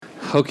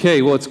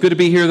Okay, well, it's good to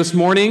be here this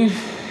morning,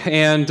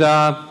 and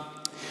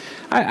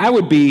I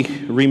would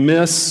be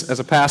remiss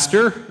as a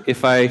pastor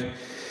if I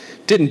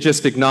didn't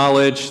just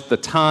acknowledge the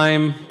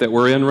time that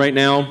we're in right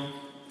now.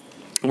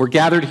 We're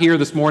gathered here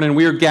this morning.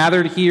 We are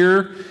gathered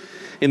here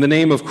in the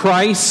name of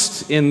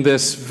Christ in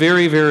this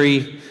very,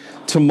 very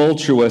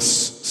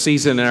tumultuous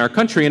season in our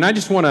country, and I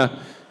just want to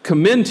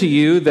commend to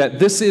you that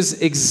this is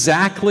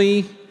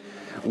exactly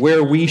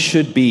where we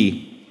should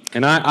be.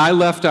 And I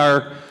left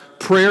our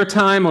prayer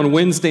time on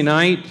Wednesday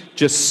night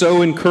just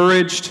so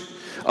encouraged.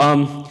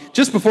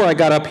 Just before I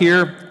got up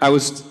here, I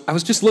was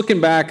just looking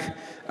back.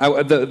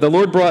 The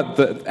Lord brought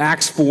the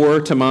Acts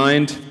 4 to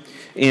mind,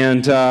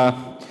 and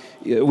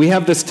we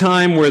have this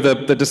time where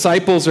the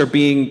disciples are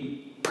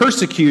being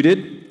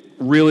persecuted,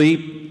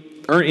 really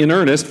in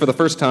earnest for the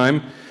first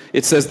time.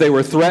 It says they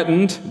were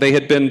threatened. They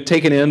had been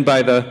taken in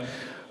by the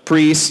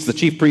priests, the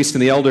chief priests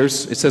and the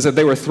elders. It says that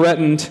they were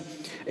threatened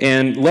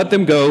and let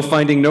them go,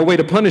 finding no way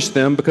to punish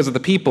them because of the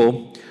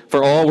people,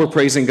 for all were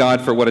praising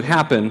God for what had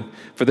happened.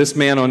 For this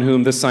man on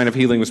whom this sign of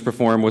healing was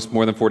performed was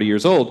more than 40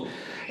 years old.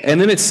 And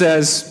then it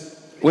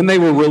says, when they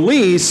were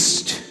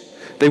released,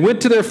 they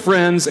went to their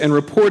friends and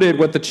reported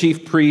what the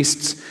chief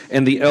priests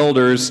and the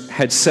elders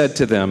had said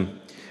to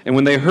them. And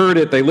when they heard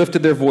it, they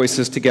lifted their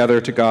voices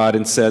together to God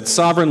and said,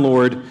 Sovereign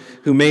Lord,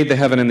 who made the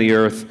heaven and the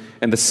earth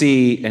and the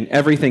sea and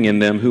everything in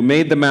them, who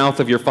made the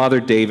mouth of your father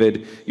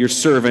David, your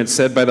servant,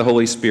 said by the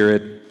Holy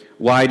Spirit,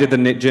 why did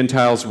the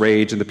Gentiles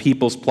rage and the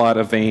peoples plot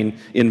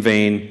in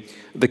vain?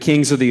 The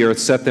kings of the earth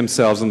set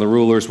themselves and the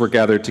rulers were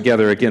gathered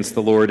together against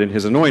the Lord and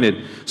his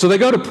anointed. So they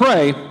go to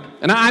pray,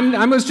 and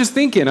I was just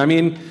thinking,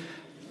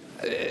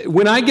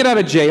 when I get out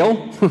of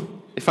jail,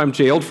 if I'm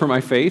jailed for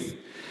my faith,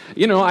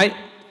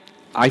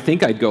 I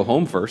think I'd go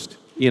home first,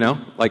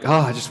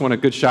 I just want a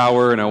good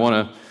shower and I want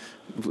a,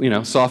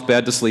 soft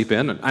bed to sleep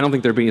in. I don't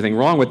think there'd be anything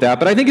wrong with that,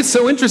 but I think it's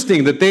so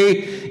interesting that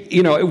they,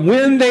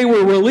 when they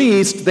were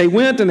released, they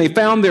went and they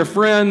found their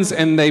friends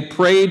and they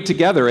prayed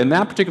together. And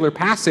that particular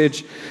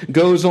passage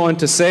goes on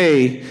to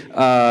say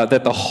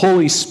that the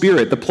Holy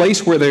Spirit, the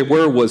place where they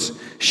were, was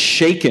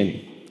shaken,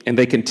 and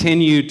they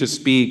continued to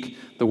speak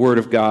the word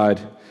of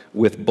God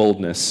with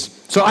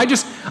boldness. So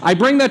I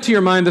bring that to your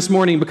mind this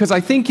morning because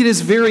I think it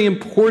is very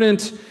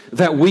important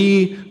that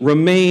we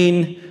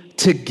remain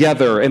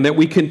together and that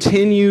we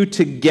continue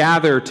to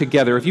gather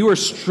together. If you are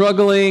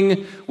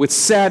struggling with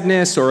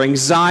sadness or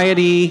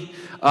anxiety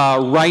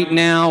right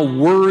now,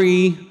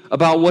 worry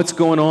about what's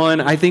going on,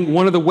 I think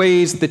one of the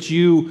ways that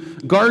you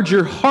guard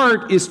your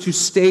heart is to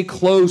stay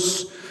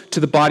close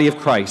to the body of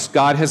Christ.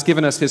 God has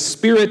given us His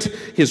Spirit,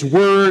 His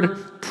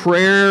Word,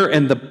 prayer,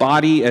 and the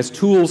body as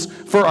tools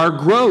for our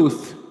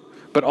growth,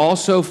 but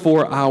also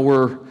for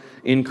our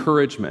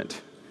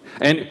encouragement.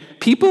 And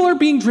people are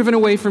being driven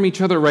away from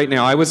each other right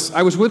now. I was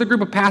with a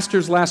group of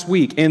pastors last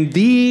week, and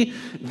the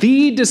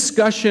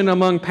discussion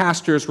among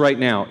pastors right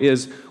now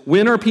is,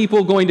 when are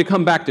people going to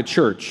come back to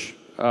church?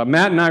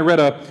 Matt and I read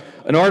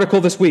an article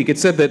this week. It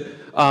said that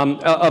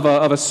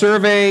of a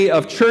survey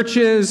of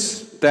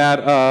churches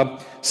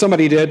that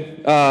somebody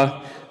did,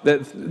 that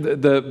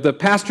the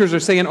pastors are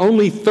saying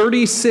only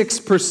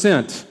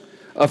 36%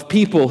 of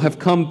people have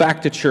come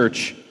back to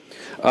church.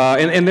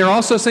 And they're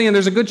also saying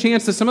there's a good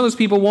chance that some of those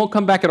people won't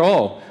come back at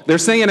all. They're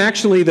saying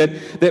actually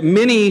that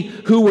many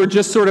who were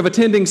just sort of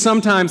attending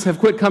sometimes have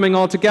quit coming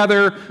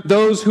altogether.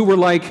 Those who were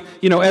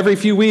every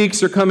few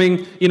weeks or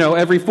coming,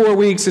 every 4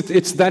 weeks,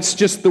 that's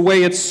just the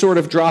way it's sort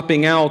of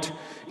dropping out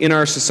in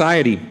our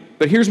society.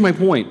 But here's my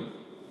point.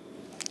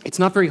 It's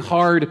not very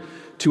hard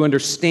to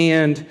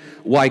understand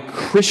why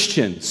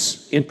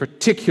Christians in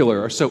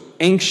particular are so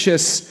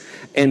anxious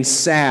and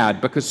sad,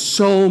 because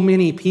so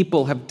many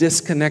people have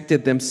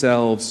disconnected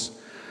themselves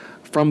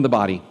from the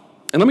body.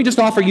 And let me just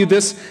offer you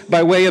this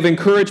by way of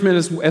encouragement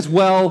as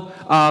well,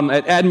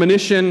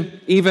 admonition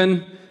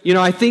even.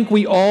 I think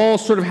we all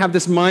sort of have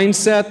this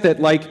mindset that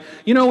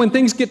when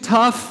things get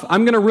tough,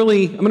 I'm going to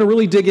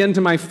really dig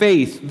into my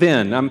faith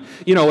then.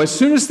 As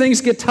soon as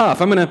things get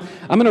tough, I'm going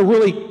to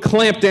really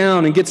clamp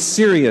down and get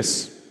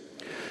serious.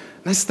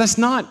 That's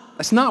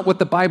not what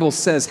the Bible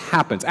says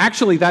happens.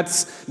 Actually,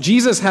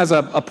 Jesus has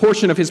a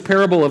portion of his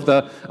parable of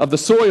the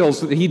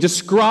soils. He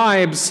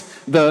describes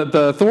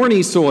the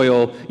thorny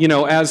soil,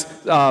 as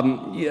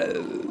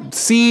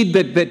seed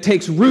that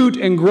takes root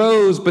and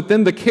grows, but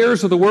then the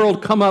cares of the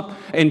world come up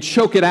and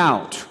choke it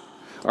out.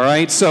 All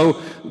right, so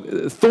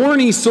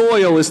thorny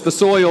soil is the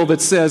soil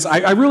that says,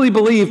 I really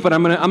believe, but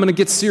I'm gonna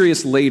get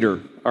serious later.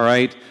 All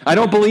right, I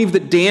don't believe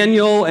that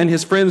Daniel and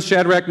his friends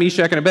Shadrach,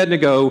 Meshach, and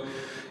Abednego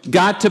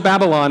got to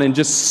Babylon and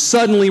just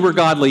suddenly were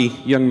godly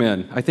young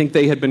men. I think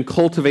they had been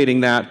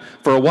cultivating that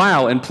for a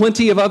while, and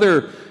plenty of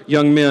other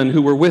young men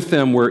who were with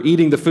them were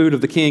eating the food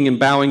of the king and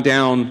bowing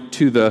down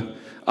to the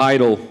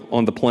idol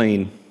on the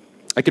plain.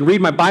 I can read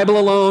my Bible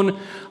alone.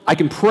 I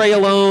can pray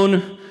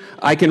alone.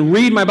 I can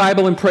read my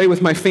Bible and pray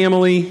with my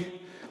family,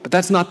 but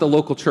that's not the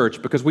local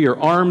church, because we are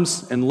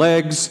arms and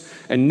legs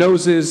and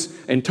noses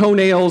and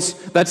toenails.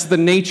 That's the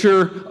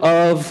nature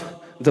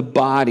of the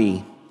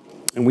body.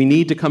 And we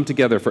need to come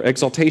together for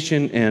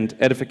exaltation and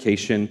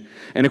edification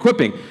and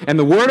equipping. And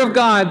the Word of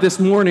God this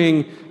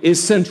morning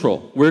is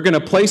central. We're going to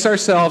place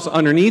ourselves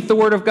underneath the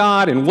Word of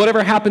God, and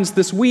whatever happens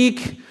this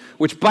week,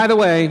 which, by the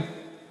way,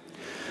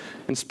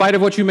 in spite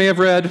of what you may have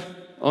read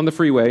on the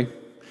freeway,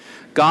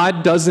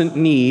 God doesn't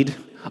need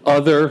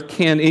either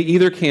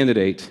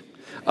candidate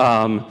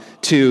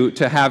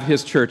to have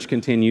his church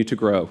continue to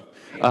grow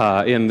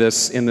in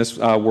this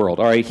world.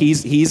 All right,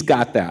 he's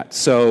got that.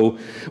 So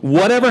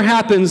whatever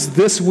happens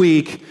this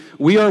week,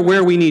 we are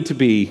where we need to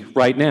be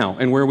right now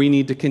and where we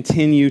need to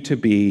continue to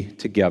be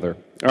together.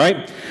 All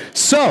right.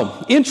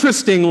 So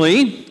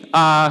interestingly,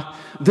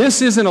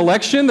 this is an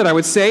election that I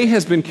would say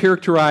has been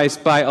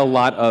characterized by a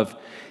lot of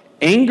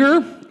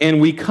anger, and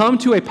we come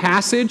to a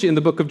passage in the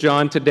book of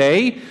John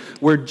today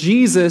where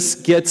Jesus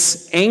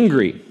gets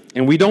angry.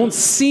 And we don't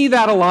see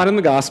that a lot in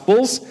the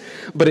Gospels,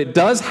 but it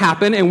does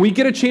happen, and we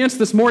get a chance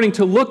this morning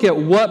to look at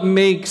what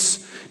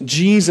makes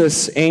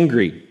Jesus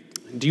angry.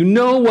 Do you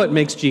know what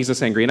makes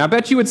Jesus angry? And I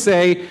bet you would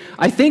say,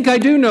 I think I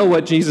do know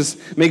what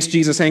makes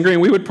Jesus angry,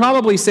 and we would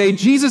probably say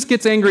Jesus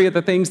gets angry at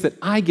the things that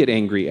I get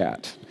angry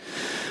at.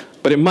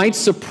 But it might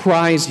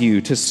surprise you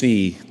to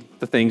see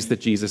the things that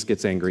Jesus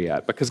gets angry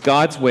at, because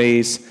God's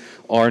ways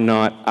are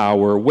not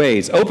our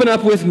ways. Open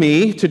up with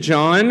me to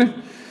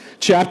John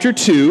chapter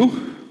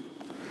 2.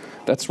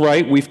 That's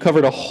right, we've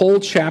covered a whole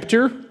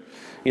chapter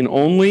in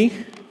only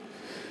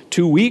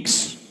 2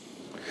 weeks.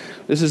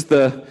 This is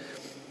the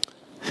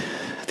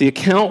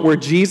account where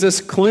Jesus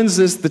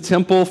cleanses the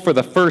temple for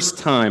the first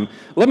time.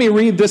 Let me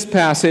read this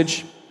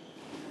passage,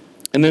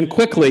 and then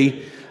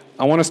quickly,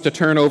 I want us to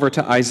turn over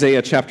to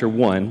Isaiah chapter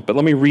 1, but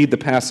let me read the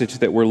passage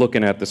that we're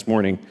looking at this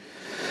morning.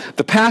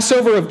 The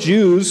Passover of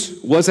Jews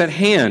was at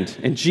hand,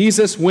 and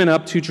Jesus went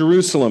up to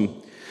Jerusalem.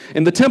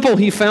 In the temple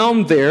he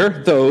found there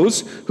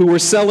those who were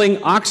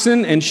selling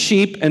oxen and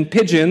sheep and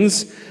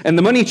pigeons, and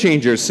the money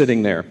changers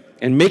sitting there.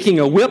 And making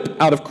a whip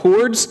out of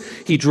cords,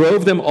 he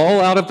drove them all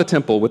out of the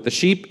temple with the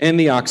sheep and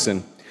the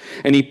oxen.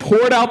 And he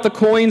poured out the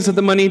coins of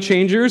the money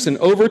changers and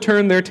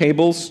overturned their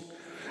tables.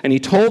 And he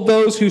told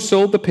those who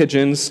sold the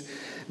pigeons,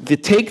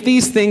 "Take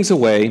these things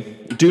away.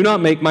 Do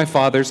not make my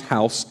Father's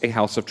house a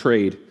house of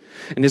trade."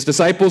 And his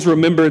disciples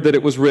remembered that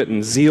it was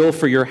written, "Zeal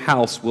for your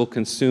house will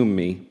consume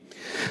me."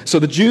 So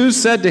the Jews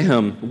said to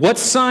him, "What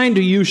sign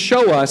do you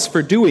show us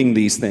for doing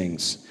these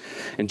things?"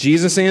 And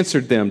Jesus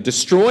answered them,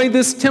 "Destroy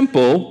this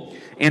temple,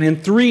 and in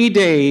 3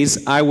 days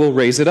I will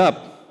raise it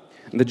up."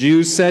 And the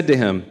Jews said to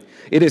him,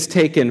 "It has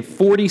taken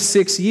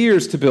 46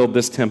 years to build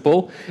this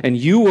temple, and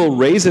you will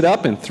raise it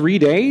up in 3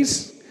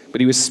 days?"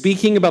 But he was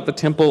speaking about the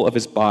temple of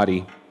his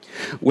body.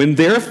 When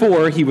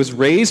therefore he was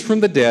raised from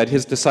the dead,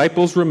 his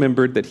disciples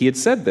remembered that he had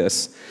said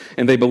this,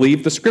 and they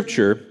believed the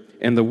scripture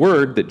and the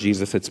word that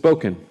Jesus had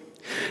spoken.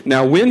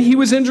 Now when he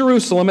was in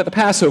Jerusalem at the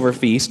Passover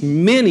feast,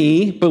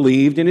 many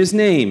believed in his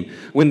name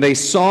when they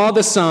saw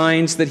the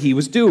signs that he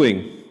was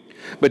doing.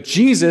 But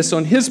Jesus,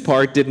 on his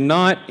part, did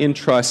not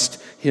entrust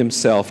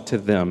himself to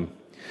them,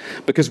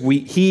 because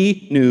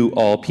he knew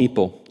all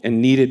people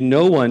and needed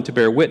no one to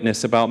bear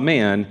witness about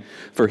man,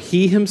 for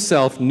he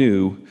himself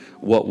knew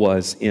what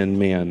was in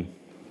man.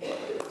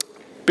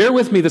 Bear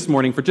with me this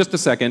morning for just a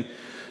second.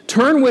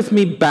 Turn with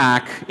me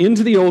back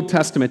into the Old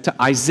Testament to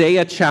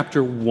Isaiah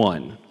chapter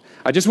 1.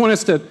 I just want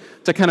us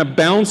to kind of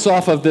bounce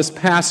off of this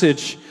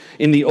passage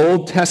in the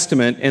Old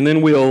Testament, and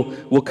then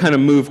we'll kind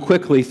of move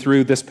quickly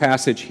through this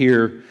passage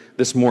here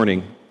this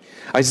morning.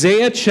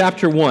 Isaiah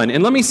chapter 1.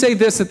 And let me say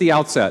this at the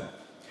outset.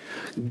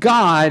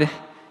 God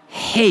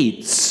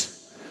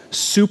hates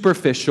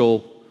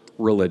superficial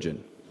religion.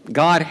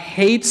 God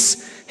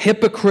hates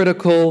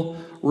hypocritical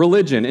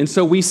religion. And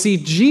so we see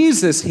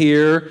Jesus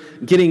here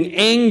getting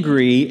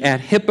angry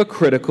at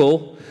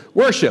hypocritical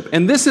worship.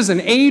 And this is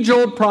an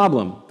age-old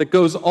problem that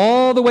goes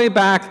all the way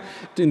back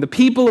in the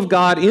people of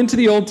God into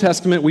the Old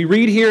Testament. We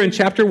read here in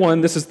chapter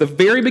 1, this is the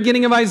very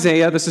beginning of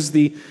Isaiah. This is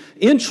the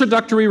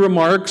introductory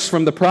remarks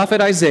from the prophet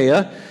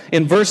Isaiah.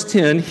 In verse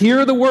 10,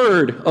 "Hear the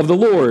word of the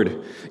Lord,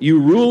 you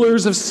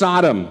rulers of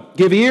Sodom.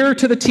 Give ear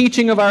to the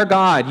teaching of our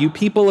God, you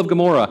people of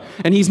Gomorrah."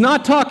 And he's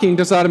not talking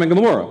to Sodom and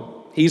Gomorrah.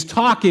 He's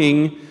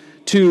talking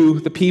to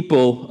the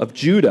people of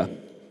Judah,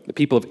 the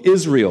people of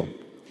Israel.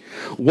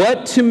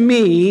 "What to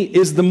me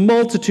is the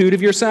multitude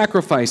of your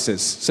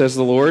sacrifices, says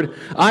the Lord.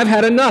 I've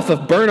had enough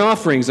of burnt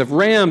offerings, of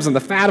rams, and the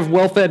fat of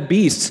well-fed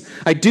beasts.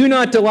 I do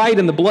not delight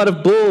in the blood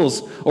of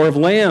bulls, or of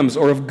lambs,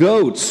 or of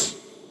goats."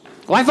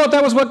 Well, I thought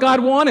that was what God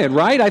wanted,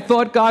 right? I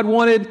thought God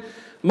wanted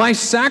my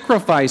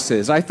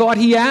sacrifices. I thought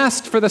he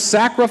asked for the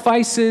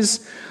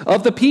sacrifices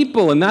of the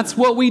people, and that's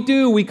what we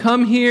do. We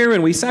come here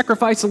and we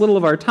sacrifice a little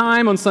of our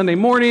time on Sunday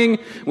morning.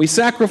 We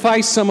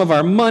sacrifice some of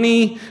our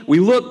money. We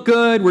look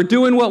good. We're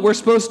doing what we're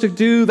supposed to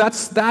do.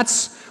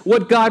 That's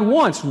what God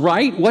wants,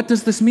 right? What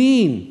does this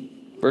mean?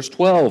 Verse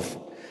 12,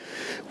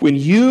 "When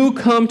you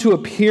come to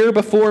appear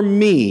before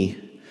me,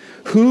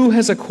 who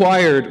has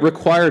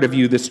required of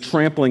you this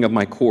trampling of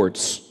my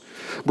courts?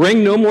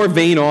 Bring no more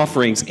vain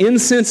offerings.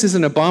 Incense is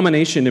an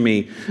abomination to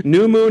me.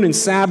 New moon and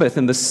Sabbath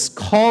and the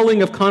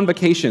calling of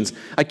convocations.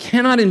 I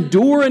cannot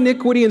endure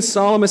iniquity and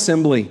solemn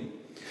assembly.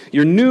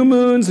 Your new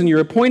moons and your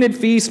appointed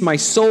feasts my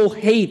soul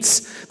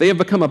hates. They have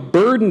become a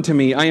burden to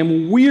me. I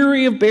am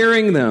weary of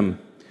bearing them.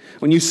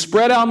 When you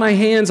spread out my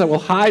hands, I will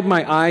hide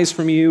my eyes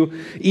from you.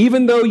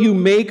 Even though you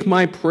make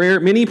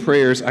many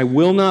prayers, I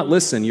will not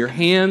listen. Your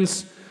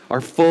hands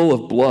are full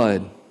of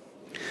blood.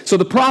 So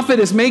the prophet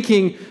is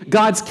making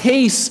God's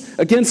case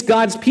against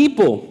God's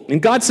people.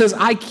 And God says,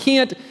 I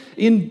can't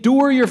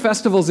endure your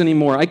festivals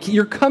anymore.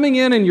 You're coming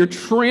in and you're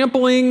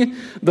trampling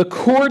the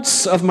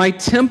courts of my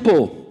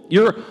temple.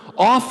 Your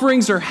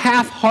offerings are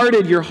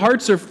half-hearted. Your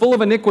hearts are full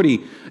of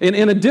iniquity.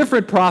 In a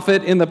different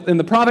prophet, in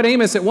the prophet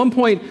Amos, at one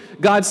point,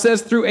 God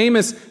says through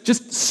Amos,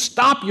 just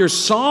stop your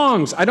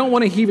songs. I don't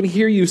want to even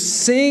hear you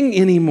sing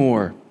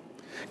anymore.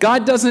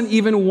 God doesn't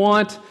even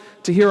want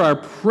to hear our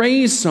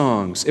praise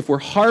songs if we're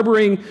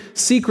harboring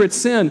secret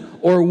sin,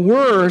 or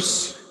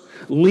worse,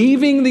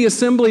 leaving the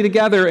assembly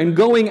together and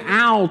going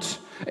out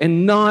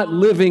and not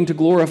living to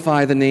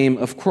glorify the name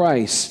of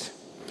Christ.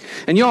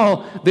 And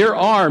y'all, there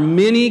are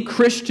many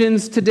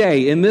Christians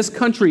today in this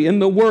country, in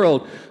the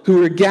world,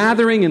 who are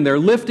gathering and they're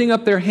lifting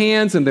up their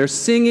hands and they're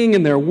singing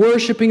and they're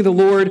worshiping the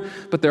Lord,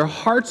 but their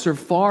hearts are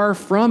far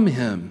from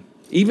Him.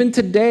 Even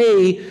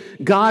today,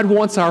 God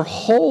wants our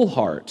whole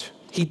heart.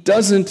 He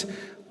doesn't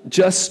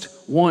just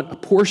want a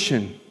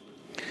portion.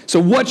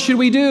 So what should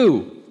we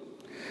do?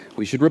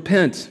 We should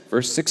repent.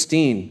 Verse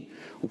 16,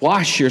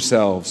 wash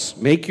yourselves,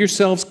 make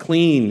yourselves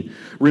clean,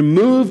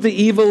 remove the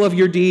evil of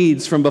your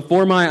deeds from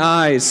before my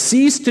eyes,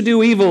 cease to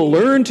do evil,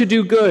 learn to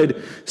do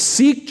good,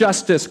 seek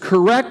justice,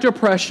 correct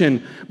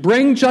oppression,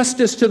 bring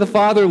justice to the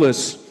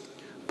fatherless,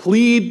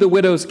 plead the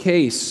widow's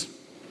case.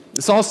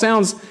 This all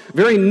sounds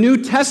very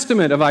New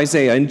Testament of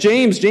Isaiah. In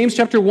James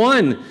chapter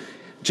 1,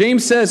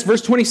 James says,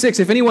 verse 26,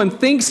 if anyone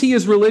thinks he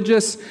is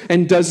religious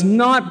and does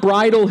not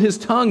bridle his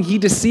tongue, he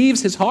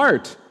deceives his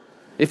heart.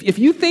 If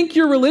you think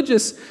you're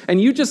religious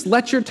and you just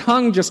let your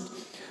tongue just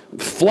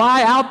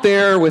fly out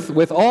there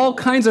with all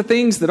kinds of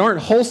things that aren't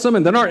wholesome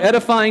and that aren't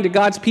edifying to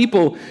God's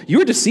people,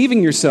 you're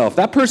deceiving yourself.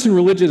 That person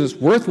religion is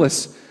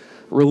worthless.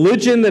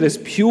 Religion that is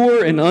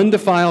pure and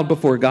undefiled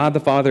before God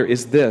the Father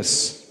is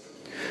this: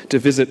 to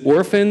visit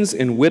orphans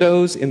and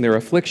widows in their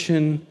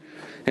affliction,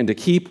 and to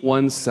keep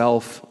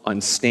oneself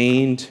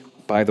unstained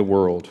by the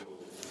world.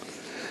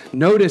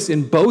 Notice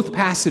in both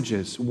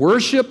passages,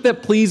 worship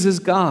that pleases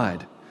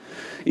God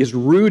is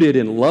rooted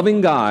in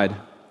loving God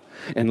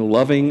and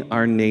loving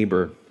our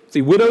neighbor.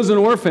 See, widows and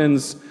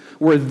orphans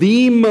were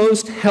the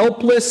most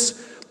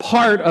helpless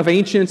part of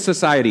ancient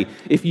society.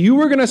 If you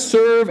were going to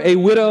serve a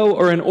widow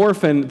or an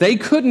orphan, they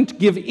couldn't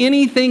give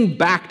anything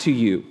back to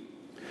you.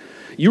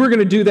 You were going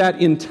to do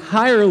that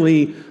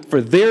entirely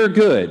for their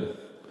good.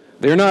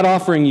 They're not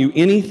offering you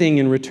anything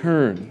in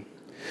return.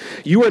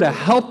 You are to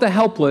help the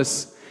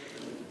helpless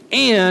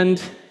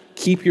and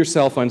keep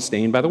yourself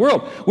unstained by the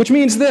world, which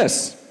means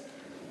this: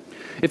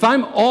 if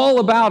I'm all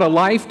about a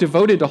life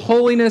devoted to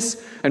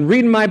holiness and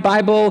reading my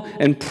Bible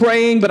and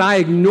praying, but I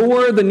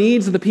ignore the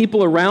needs of the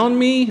people around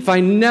me, if I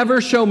never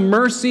show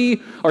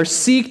mercy or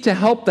seek to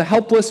help the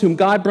helpless whom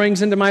God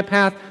brings into my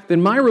path,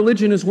 then my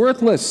religion is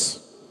worthless.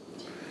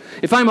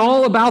 If I'm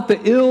all about the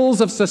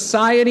ills of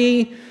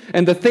society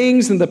and the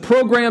things and the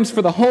programs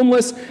for the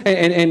homeless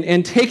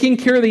and taking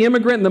care of the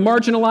immigrant and the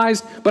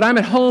marginalized, but I'm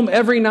at home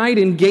every night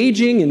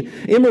engaging in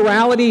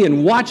immorality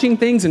and watching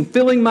things and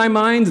filling my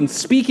mind and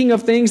speaking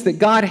of things that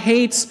God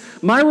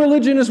hates, my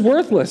religion is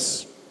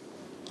worthless.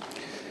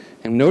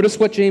 And notice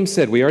what James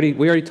said. We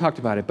already talked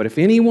about it. But if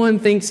anyone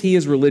thinks he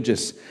is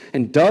religious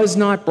and does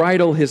not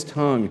bridle his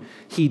tongue,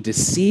 he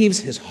deceives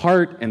his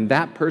heart, and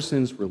that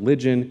person's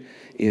religion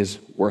is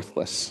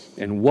worthless.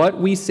 And what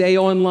we say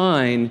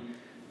online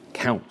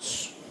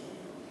counts.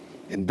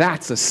 And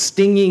that's a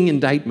stinging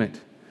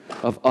indictment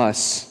of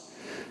us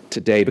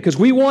today, because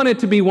we want it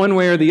to be one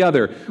way or the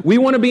other. We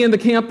want to be in the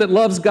camp that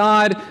loves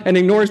God and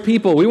ignores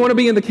people. We want to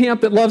be in the camp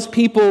that loves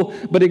people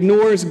but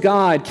ignores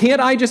God. Can't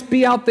I just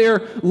be out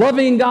there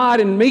loving God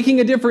and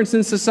making a difference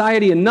in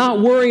society and not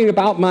worrying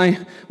about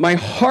my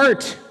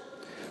heart?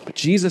 But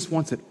Jesus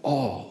wants it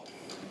all.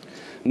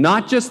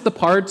 Not just the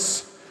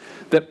parts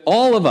that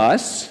all of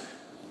us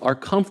are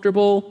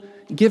comfortable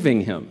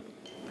giving him.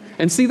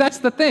 And see, that's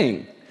the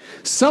thing.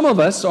 Some of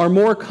us are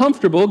more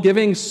comfortable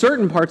giving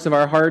certain parts of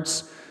our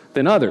hearts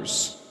than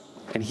others,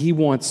 and he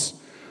wants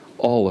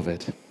all of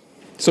it.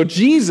 So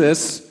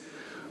Jesus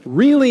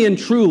really and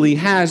truly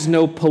has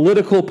no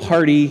political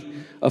party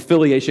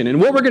affiliation. And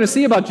what we're going to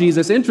see about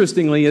Jesus,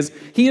 interestingly, is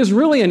he is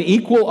really an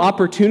equal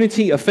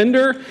opportunity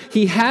offender.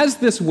 He has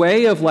this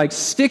way of like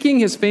sticking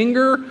his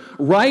finger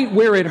right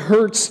where it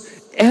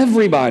hurts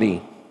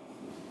everybody.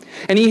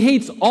 And he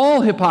hates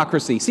all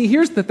hypocrisy. See,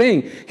 here's the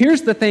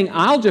thing.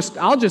 I'll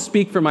just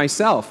speak for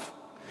myself.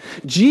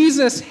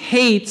 Jesus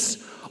hates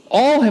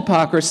all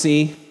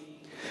hypocrisy,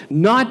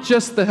 not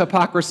just the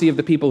hypocrisy of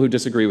the people who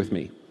disagree with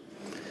me.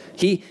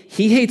 He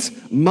hates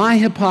my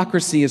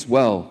hypocrisy as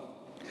well.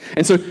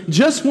 And so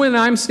just when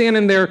I'm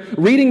standing there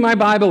reading my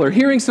Bible or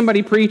hearing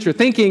somebody preach or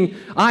thinking,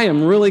 I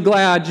am really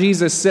glad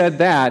Jesus said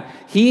that,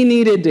 he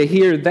needed to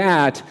hear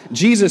that,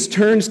 Jesus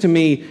turns to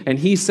me and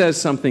he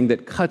says something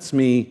that cuts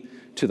me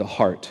to the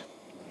heart.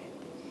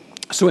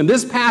 So in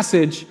this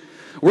passage,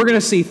 we're going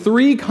to see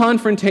 3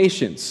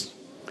 confrontations.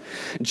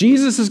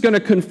 Jesus is going to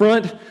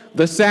confront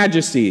the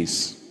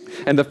Sadducees,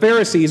 and the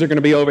Pharisees are going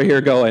to be over here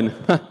going,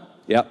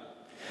 yep,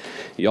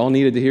 y'all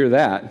needed to hear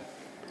that.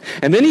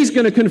 And then he's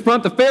going to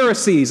confront the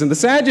Pharisees, and the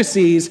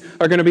Sadducees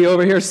are going to be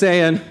over here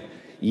saying,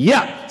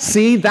 yeah,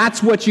 see,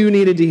 that's what you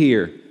needed to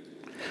hear.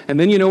 And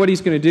then you know what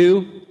he's going to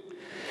do?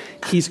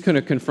 He's going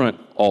to confront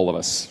all of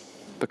us,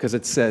 because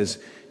it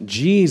says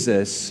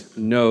Jesus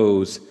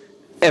knows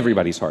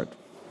everybody's heart.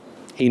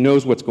 He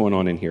knows what's going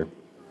on in here.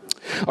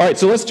 All right,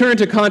 so let's turn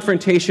to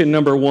confrontation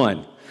number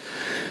 1.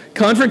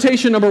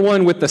 Confrontation number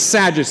 1 with the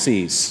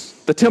Sadducees,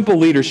 the temple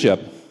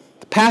leadership.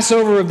 The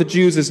Passover of the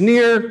Jews is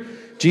near.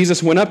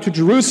 Jesus went up to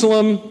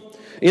Jerusalem.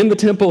 In the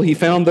temple, he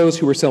found those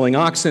who were selling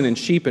oxen and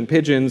sheep and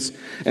pigeons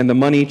and the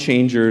money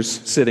changers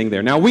sitting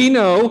there. Now, we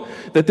know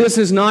that this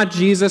is not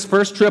Jesus'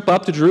 first trip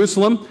up to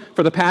Jerusalem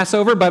for the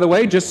Passover. By the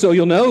way, just so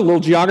you'll know, a little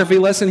geography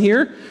lesson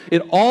here.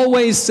 It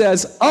always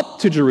says up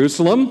to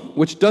Jerusalem,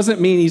 which doesn't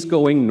mean he's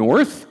going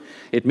north.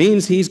 It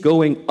means he's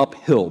going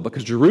uphill,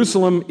 because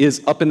Jerusalem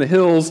is up in the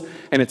hills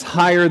and it's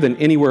higher than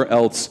anywhere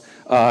else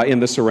in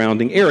the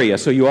surrounding area.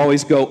 So you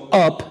always go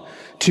up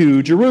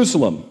to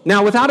Jerusalem.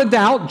 Now, without a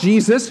doubt,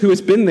 Jesus, who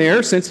has been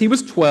there since he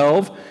was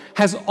 12,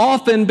 has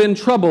often been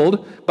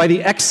troubled by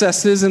the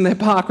excesses and the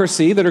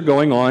hypocrisy that are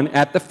going on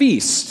at the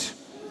feast.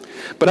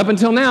 But up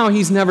until now,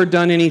 he's never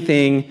done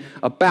anything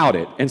about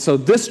it. And so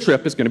this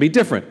trip is going to be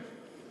different.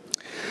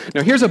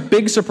 Now, here's a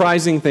big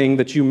surprising thing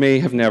that you may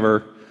have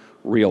never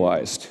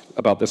realized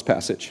about this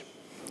passage.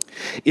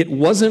 It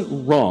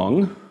wasn't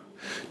wrong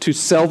to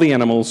sell the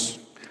animals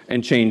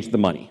and change the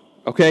money.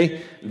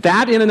 Okay?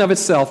 That in and of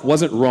itself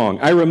wasn't wrong.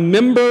 I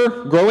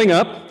remember growing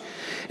up,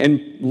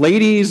 and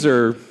ladies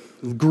or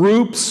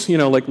groups,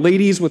 like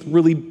ladies with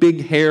really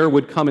big hair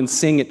would come and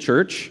sing at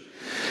church,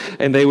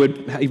 and they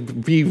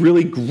would be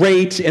really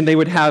great, and they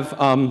would have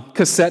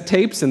cassette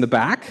tapes in the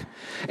back,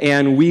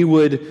 and we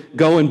would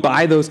go and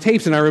buy those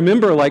tapes. And I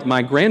remember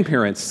my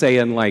grandparents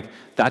saying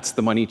that's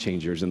the money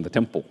changers in the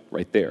temple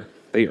right there.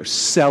 They are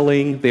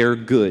selling their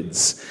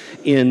goods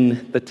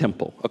in the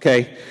temple,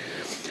 okay?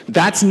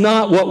 That's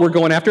not what we're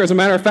going after. As a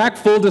matter of fact,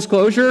 full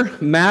disclosure,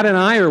 Matt and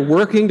I are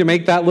working to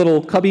make that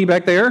little cubby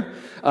back there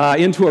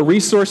into a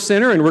resource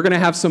center, and we're going to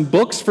have some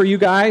books for you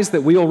guys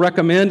that we will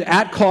recommend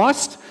at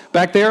cost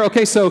back there.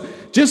 Okay, so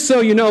just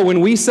so you know, when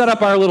we set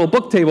up our little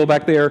book table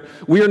back there,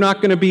 we are not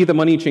going to be the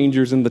money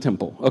changers in the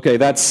temple. Okay,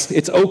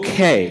 it's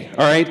okay,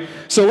 all right?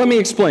 So let me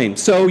explain.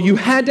 So you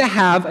had to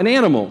have an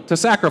animal to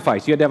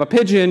sacrifice. You had to have a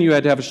pigeon, you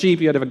had to have a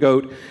sheep, you had to have a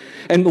goat.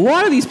 And a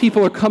lot of these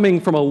people are coming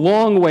from a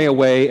long way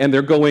away, and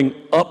they're going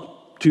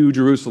up to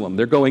Jerusalem.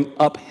 They're going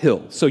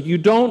uphill. So you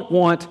don't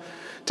want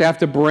to have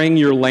to bring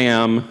your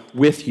lamb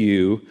with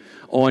you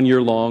on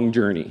your long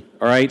journey,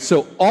 all right?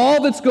 So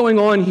all that's going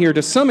on here,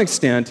 to some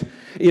extent,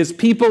 is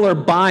people are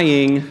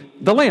buying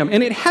the lamb.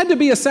 And it had to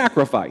be a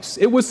sacrifice.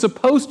 It was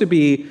supposed to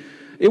be,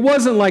 it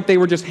wasn't like they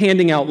were just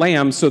handing out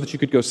lambs so that you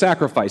could go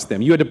sacrifice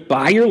them. You had to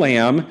buy your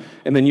lamb,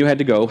 and then you had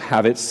to go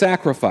have it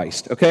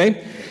sacrificed,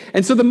 okay?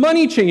 And so the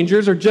money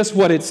changers are just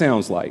what it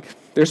sounds like.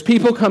 There's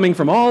people coming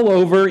from all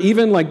over,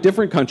 even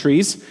different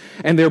countries,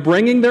 and they're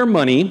bringing their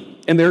money,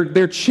 and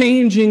they're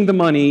changing the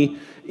money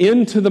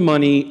into the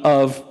money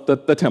of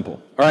the temple,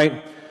 all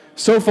right?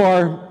 So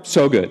far,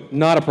 so good.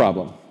 Not a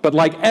problem. But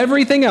like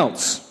everything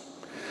else,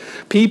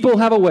 people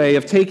have a way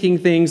of taking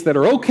things that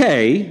are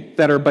okay,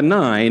 that are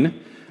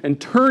benign, and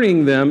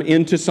turning them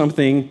into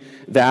something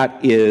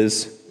that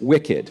is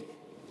wicked.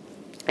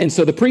 And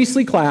so the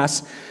priestly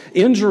class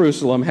in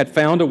Jerusalem had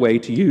found a way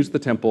to use the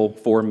temple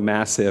for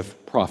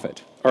massive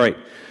profit. All right,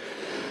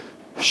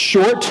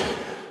 short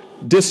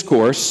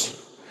discourse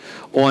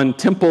on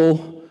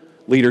temple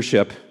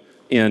leadership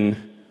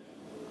in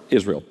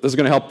Israel. This is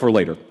going to help for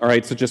later, all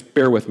right? So just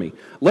bear with me.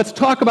 Let's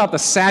talk about the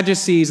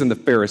Sadducees and the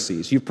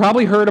Pharisees. You've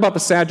probably heard about the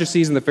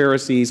Sadducees and the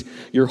Pharisees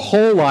your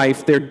whole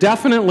life. They're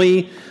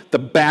definitely the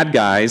bad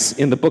guys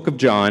in the book of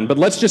John, but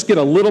let's just get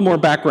a little more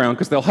background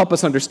because they'll help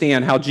us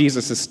understand how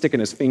Jesus is sticking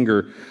his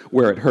finger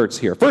where it hurts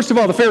here. First of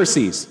all, the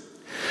Pharisees.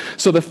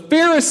 So the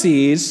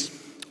Pharisees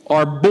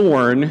are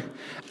born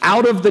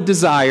out of the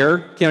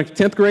desire,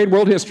 10th grade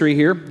world history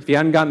here. If you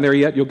haven't gotten there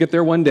yet, you'll get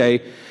there one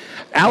day.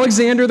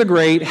 Alexander the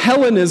Great,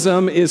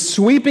 Hellenism is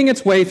sweeping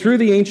its way through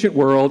the ancient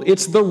world.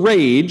 It's the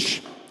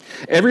rage.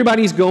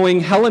 Everybody's going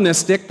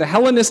Hellenistic. The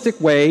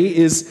Hellenistic way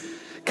is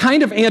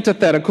kind of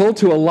antithetical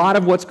to a lot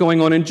of what's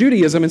going on in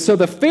Judaism. And so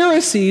the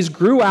Pharisees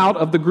grew out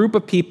of the group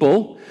of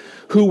people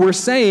who were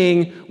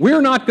saying,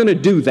 we're not going to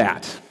do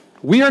that.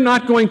 We are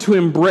not going to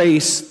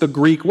embrace the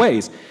Greek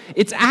ways.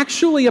 It's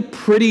actually a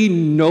pretty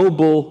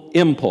noble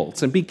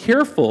impulse. And be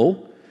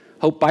careful,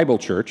 Hope Bible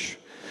Church,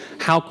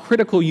 how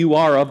critical you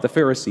are of the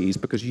Pharisees,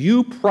 because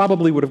you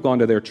probably would have gone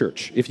to their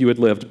church if you had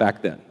lived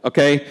back then,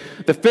 okay?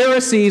 The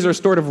Pharisees are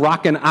sort of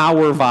rocking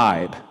our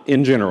vibe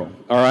in general,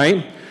 all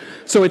right?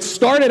 So it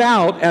started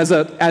out as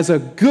a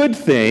good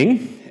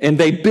thing, and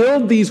they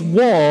build these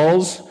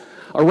walls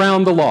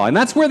around the law. And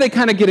that's where they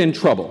kind of get in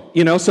trouble,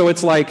 So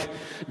it's like,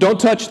 don't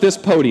touch this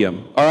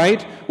podium, all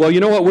right? Well,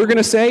 you know what we're going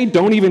to say?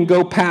 Don't even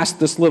go past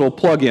this little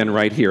plug-in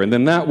right here, and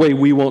then that way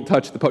we won't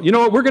touch the podium. You know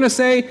what we're going to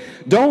say?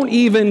 Don't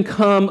even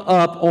come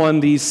up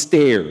on these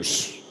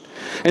stairs.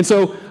 And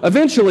so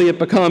eventually it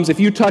becomes, if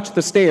you touch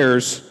the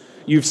stairs,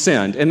 you've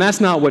sinned. And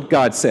that's not what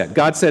God said.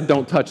 God said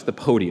don't touch the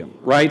podium,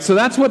 right? So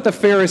that's what the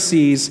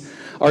Pharisees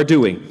are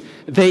doing.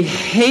 They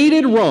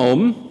hated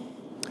Rome.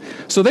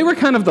 So they were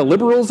kind of the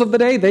liberals of the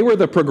day. They were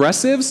the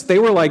progressives. They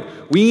were like,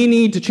 we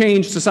need to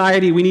change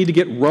society. We need to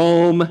get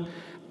Rome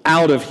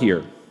out of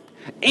here.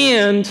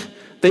 And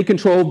they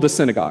controlled the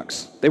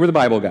synagogues. They were the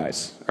Bible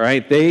guys, all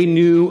right? They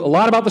knew a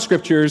lot about the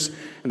scriptures,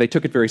 and they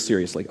took it very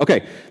seriously.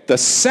 Okay, the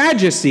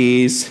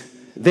Sadducees,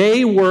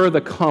 they were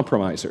the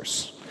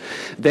compromisers.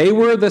 They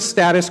were the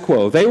status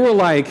quo. They were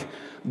like,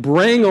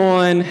 bring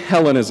on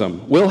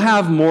Hellenism. We'll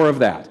have more of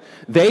that.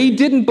 They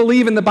didn't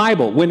believe in the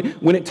Bible.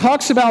 When it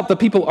talks about the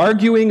people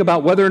arguing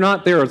about whether or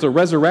not there is a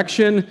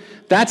resurrection,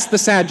 that's the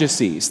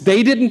Sadducees.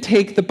 They didn't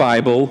take the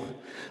Bible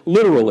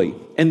literally.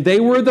 And they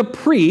were the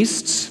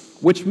priests,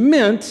 which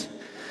meant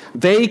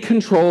they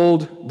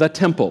controlled the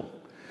temple.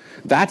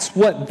 That's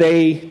what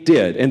they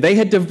did. And they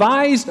had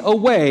devised a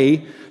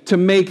way to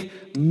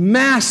make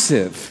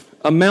massive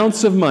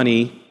amounts of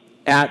money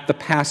at the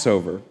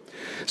Passover.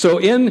 So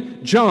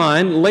in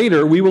John,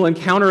 later, we will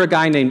encounter a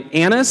guy named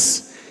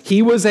Annas.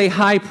 He was a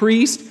high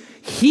priest.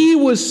 He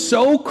was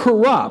so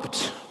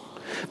corrupt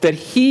that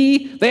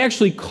they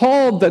actually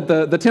called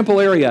the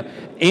temple area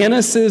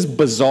Annas's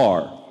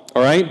Bazaar,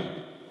 all right?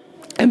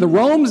 And the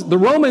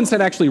Romans had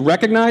actually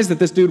recognized that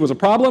this dude was a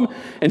problem,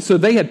 and so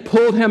they had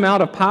pulled him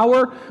out of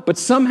power, but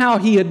somehow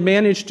he had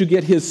managed to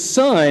get his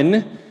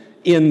son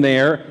in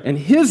there, and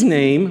his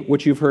name,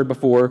 which you've heard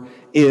before,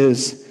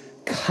 is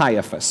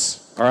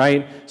Caiaphas, all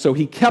right? So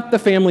he kept the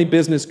family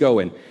business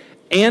going.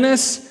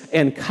 Annas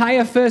and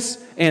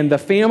Caiaphas and the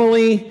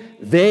family,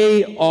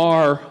 they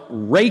are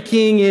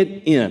raking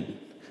it in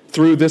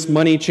through this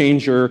money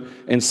changer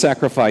and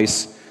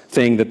sacrifice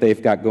thing that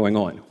they've got going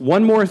on.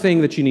 One more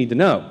thing that you need to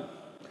know.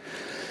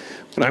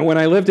 When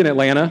I lived in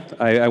Atlanta,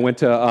 I went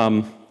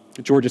to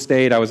Georgia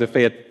State. I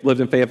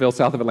lived in Fayetteville,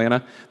 south of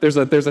Atlanta. There's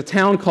a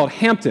town called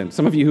Hampton.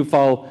 Some of you who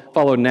follow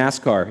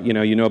NASCAR,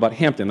 you know about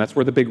Hampton. That's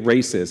where the big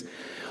race is.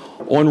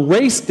 On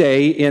race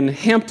day in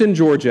Hampton,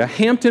 Georgia,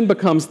 Hampton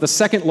becomes the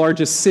second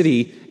largest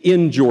city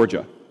in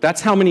Georgia.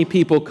 That's how many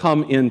people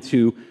come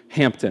into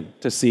Hampton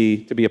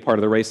to be a part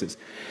of the races.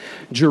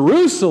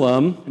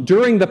 Jerusalem,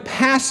 during the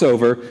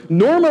Passover,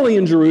 normally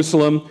in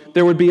Jerusalem,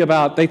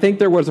 they think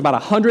there was about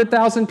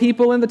 100,000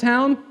 people in the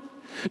town.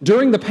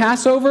 During the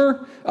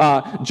Passover,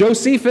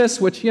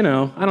 Josephus, which, I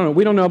don't know,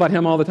 we don't know about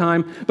him all the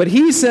time, but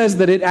he says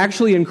that it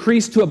actually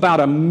increased to about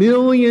 1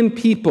 million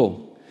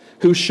people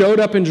who showed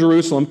up in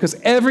Jerusalem because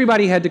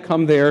everybody had to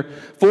come there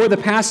for the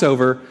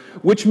Passover,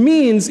 which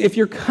means if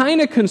you're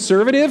kind of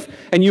conservative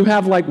and you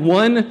have like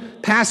one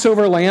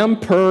Passover lamb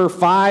per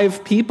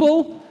 5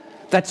 people,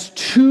 that's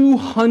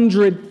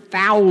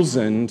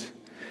 200,000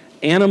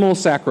 animal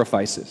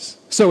sacrifices.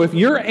 So if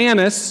you're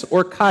Annas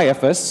or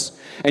Caiaphas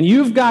and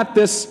you've got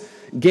this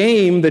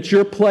game that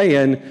you're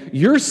playing,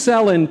 you're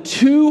selling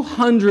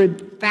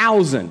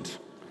 200,000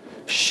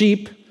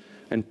 sheep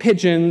and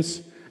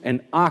pigeons and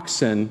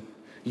oxen.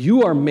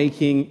 You are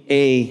making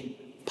a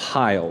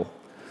pile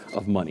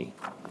of money,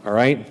 all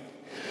right?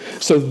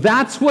 So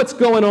that's what's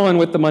going on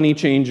with the money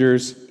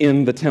changers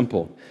in the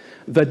temple.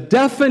 The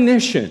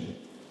definition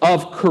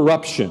of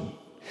corruption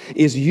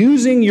is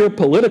using your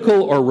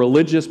political or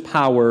religious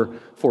power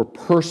for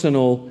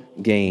personal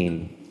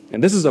gain.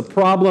 And this is a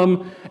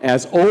problem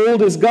as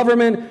old as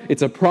government.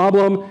 It's a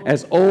problem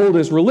as old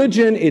as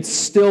religion. It's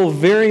still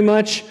very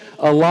much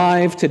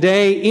alive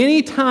today.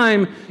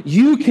 Anytime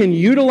you can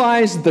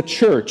utilize the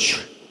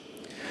church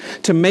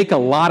to make a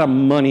lot of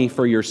money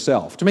for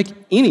yourself, to make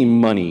any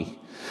money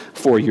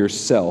for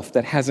yourself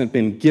that hasn't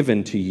been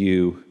given to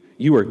you,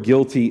 you are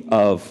guilty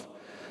of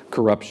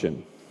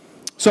corruption.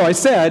 So I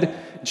said,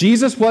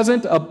 Jesus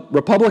wasn't a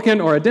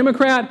Republican or a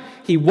Democrat.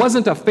 He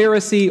wasn't a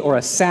Pharisee or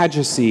a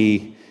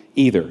Sadducee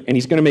either. And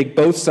he's going to make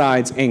both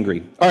sides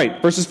angry. All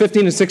right, verses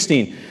 15 and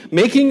 16.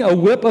 Making a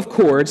whip of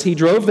cords, he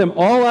drove them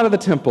all out of the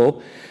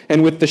temple,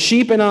 and with the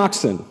sheep and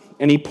oxen,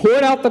 and he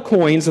poured out the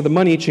coins of the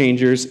money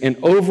changers and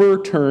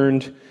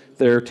overturned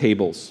their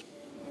tables.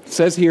 It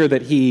says here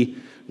that he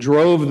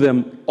drove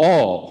them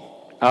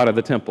all out of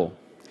the temple.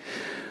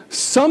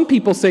 Some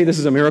people say this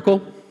is a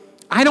miracle.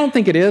 I don't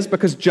think it is,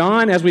 because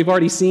John, as we've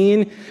already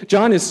seen,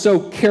 John is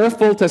so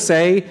careful to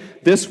say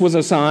this was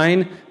a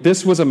sign,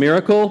 this was a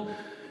miracle.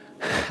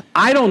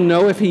 I don't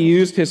know if he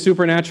used his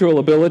supernatural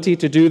ability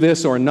to do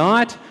this or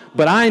not,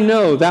 but I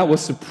know that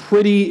was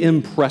pretty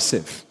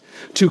impressive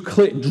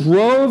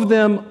drove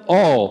them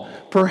all,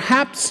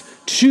 perhaps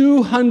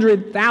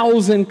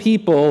 200,000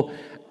 people,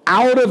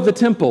 out of the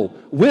temple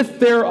with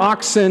their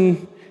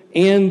oxen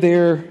and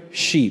their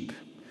sheep.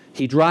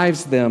 He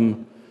drives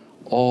them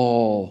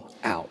all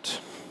out.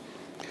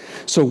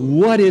 So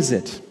what is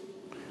it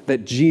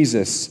that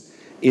Jesus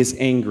is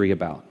angry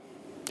about?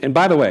 And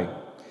by the way,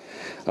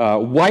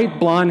 white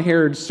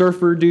blonde-haired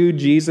surfer dude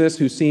Jesus,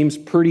 who seems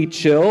pretty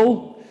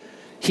chill,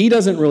 he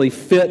doesn't really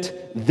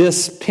fit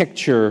this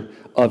picture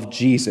of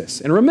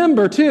Jesus. And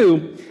remember,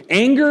 too,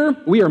 anger,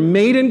 we are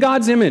made in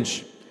God's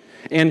image.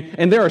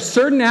 And there are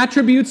certain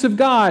attributes of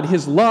God,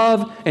 His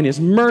love and His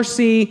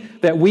mercy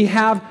that we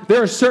have.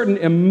 There are certain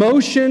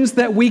emotions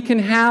that we can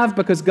have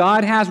because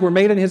God has. We're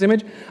made in His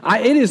image.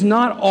 It is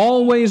not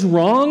always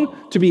wrong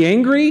to be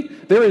angry.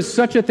 There is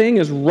such a thing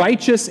as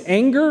righteous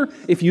anger.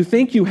 If you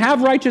think you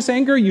have righteous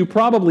anger, you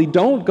probably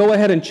don't. Go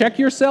ahead and check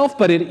yourself.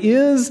 But it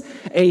is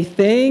a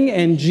thing,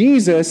 and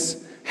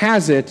Jesus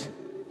has it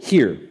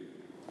here.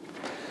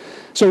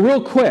 So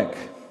real quick,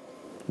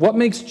 what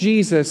makes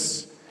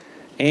Jesus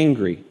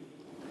angry?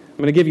 I'm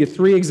going to give you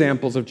 3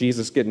 examples of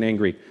Jesus getting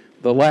angry.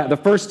 The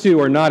first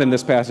 2 are not in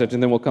this passage,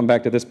 and then we'll come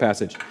back to this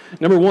passage.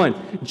 Number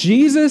 1,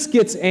 Jesus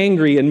gets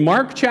angry in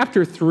Mark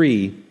chapter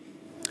 3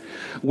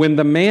 when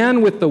the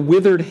man with the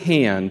withered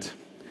hand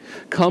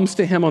comes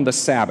to him on the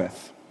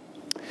Sabbath.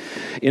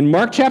 In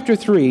Mark chapter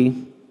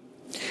 3,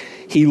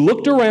 he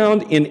looked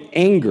around in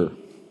anger,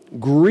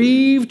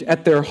 grieved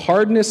at their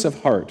hardness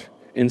of heart,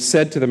 and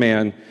said to the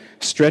man,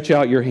 "Stretch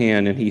out your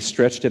hand." And he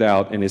stretched it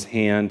out, and his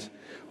hand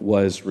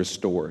was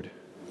restored.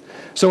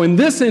 So in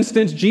this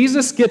instance,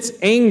 Jesus gets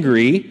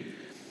angry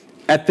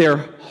at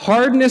their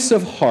hardness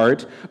of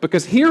heart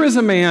because here is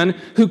a man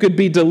who could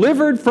be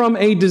delivered from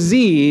a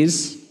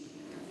disease,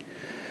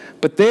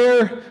 but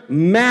they're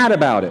mad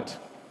about it.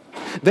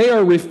 They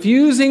are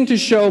refusing to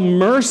show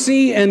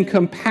mercy and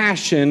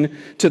compassion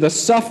to the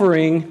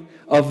suffering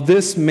of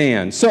this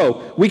man.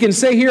 So we can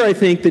say here, I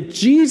think, that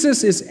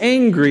Jesus is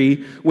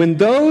angry when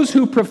those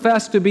who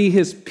profess to be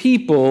His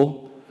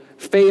people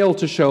fail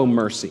to show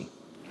mercy.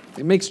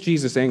 It makes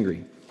Jesus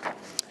angry.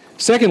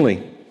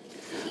 Secondly,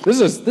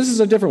 this is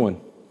a different one.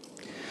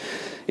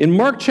 In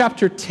Mark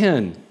chapter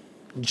 10,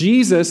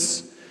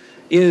 Jesus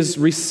is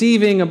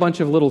receiving a bunch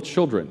of little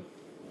children.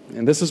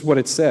 And this is what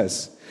it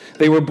says.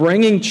 They were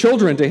bringing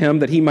children to Him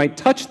that He might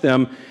touch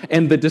them,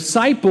 and the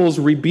disciples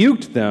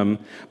rebuked them.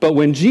 But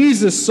when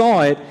Jesus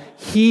saw it,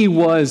 He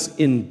was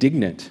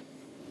indignant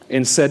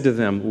and said to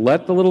them,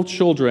 "Let the little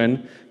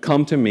children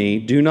come to me.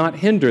 Do not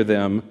hinder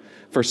them,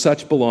 for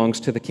such belongs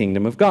to the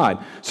kingdom of God."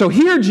 So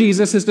here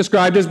Jesus is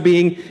described as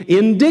being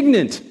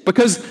indignant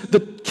because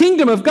the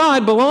kingdom of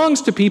God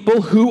belongs to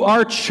people who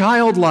are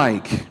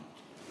childlike.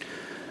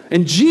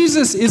 And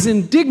Jesus is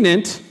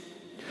indignant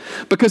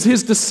because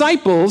His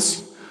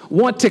disciples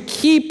want to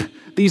keep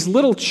these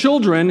little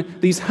children,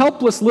 these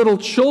helpless little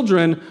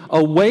children,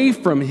 away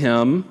from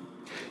Him.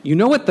 You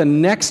know what the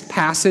next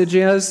passage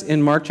is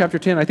in Mark chapter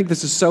 10? I think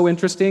this is so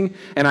interesting,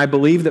 and I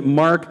believe that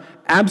Mark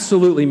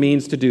absolutely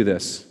means to do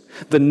this.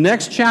 The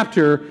next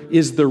chapter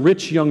is the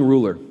rich young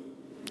ruler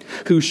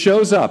who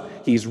shows up.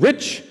 He's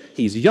rich,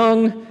 he's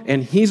young,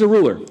 and he's a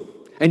ruler.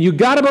 And you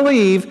got to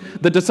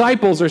believe the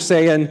disciples are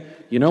saying,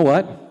 "You know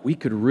what? We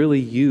could really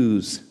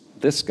use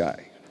this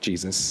guy,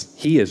 Jesus.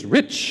 He is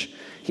rich,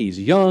 he's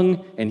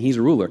young, and he's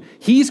a ruler.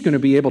 He's going to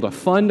be able to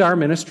fund our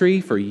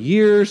ministry for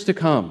years to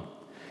come.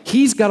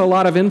 He's got a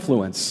lot of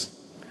influence."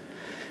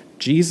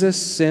 Jesus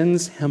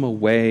sends him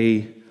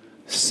away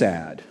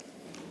sad.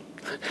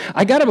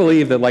 I got to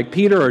believe that like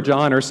Peter or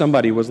John or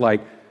somebody was like,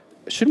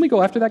 "Shouldn't we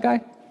go after that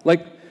guy?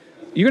 Like,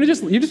 you're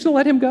just going to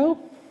let him go?"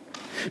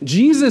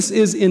 Jesus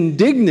is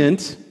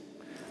indignant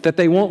that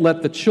they won't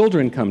let the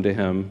children come to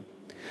Him,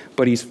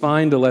 but He's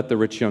fine to let the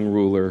rich young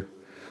ruler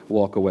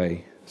walk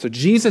away. So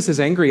Jesus is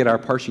angry at our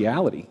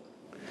partiality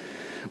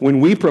when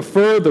we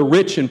prefer the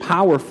rich and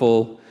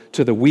powerful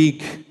to the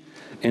weak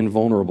and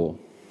vulnerable.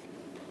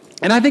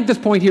 And I think this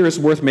point here is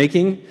worth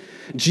making.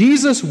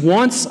 Jesus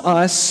wants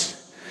us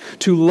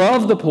to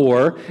love the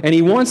poor, and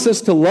He wants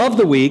us to love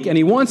the weak, and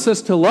He wants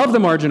us to love the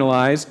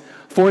marginalized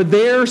for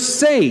their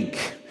sake,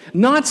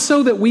 not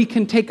so that we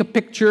can take a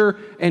picture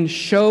and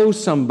show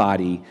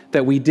somebody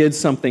that we did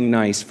something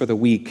nice for the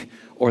weak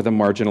or the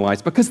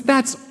marginalized, because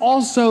that's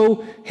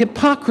also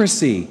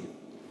hypocrisy.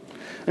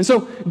 And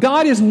so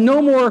God is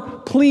no more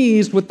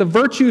pleased with the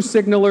virtue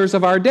signalers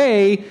of our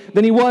day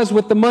than He was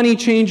with the money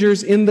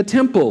changers in the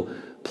temple.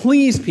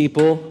 Please,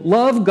 people,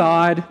 love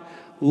God,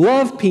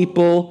 love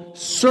people,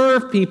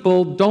 serve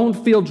people. Don't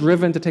feel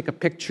driven to take a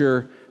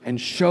picture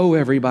and show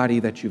everybody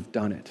that you've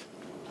done it.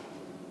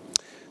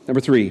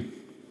 Number 3,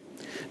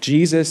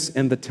 Jesus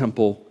and the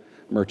temple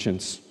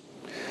merchants.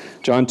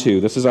 John 2,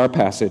 this is our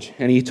passage.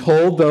 "And He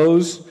told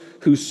those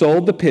who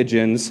sold the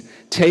pigeons,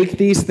 'Take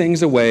these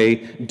things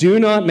away. Do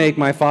not make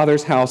my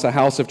Father's house a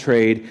house of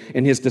trade.'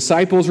 And His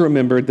disciples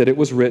remembered that it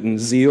was written,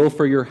 'Zeal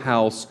for your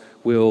house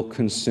will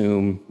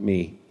consume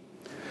me.'"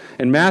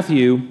 In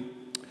Matthew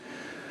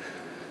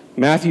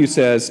Matthew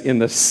says in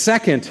the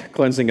second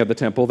cleansing of the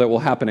temple that will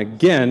happen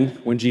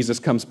again when Jesus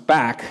comes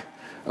back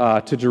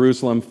to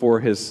Jerusalem for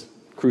his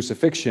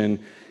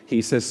crucifixion,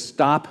 he says,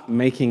 stop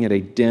making it a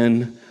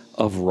den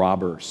of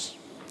robbers.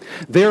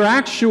 They're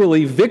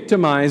actually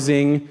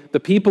victimizing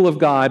the people of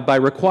God by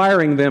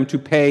requiring them to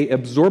pay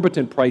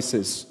exorbitant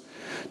prices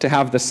to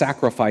have the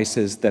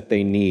sacrifices that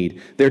they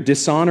need. They're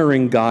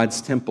dishonoring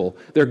God's temple.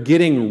 They're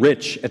getting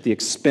rich at the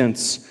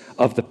expense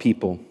of the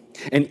people.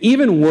 And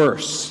even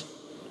worse,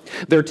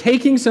 they're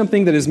taking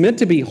something that is meant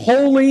to be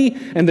holy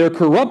and they're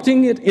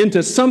corrupting it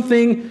into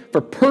something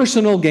for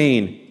personal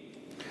gain.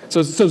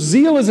 So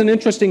zeal is an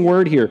interesting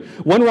word here.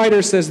 One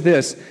writer says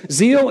this: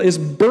 zeal is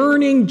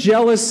burning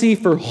jealousy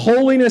for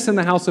holiness in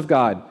the house of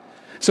God.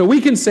 So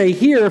we can say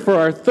here for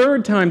our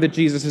third time that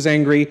Jesus is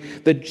angry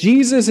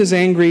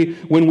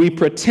when we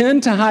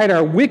pretend to hide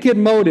our wicked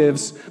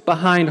motives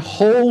behind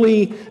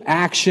holy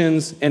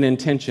actions and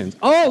intentions.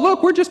 Oh,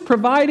 look, we're just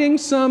providing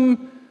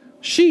some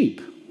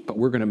sheep, but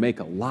we're going to make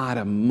a lot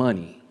of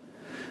money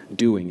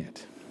doing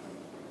it.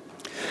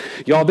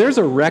 Y'all, there's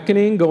a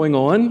reckoning going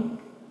on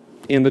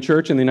in the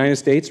church in the United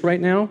States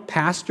right now.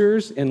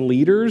 Pastors and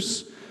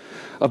leaders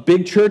of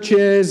big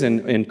churches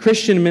and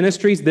Christian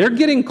ministries, they're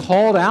getting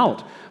called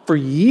out for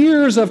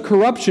years of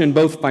corruption,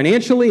 both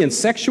financially and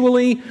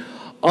sexually.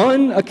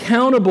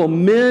 Unaccountable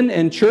men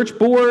and church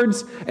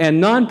boards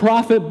and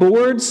nonprofit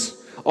boards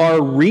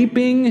are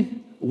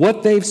reaping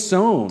what they've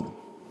sown.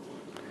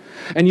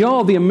 And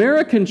y'all, the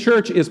American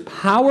church is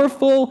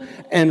powerful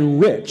and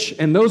rich,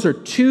 and those are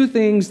two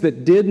things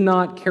that did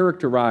not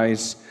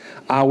characterize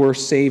our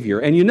Savior.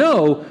 And you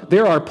know,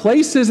 there are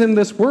places in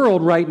this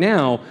world right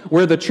now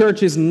where the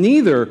church is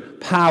neither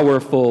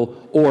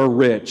powerful or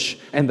rich,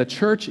 and the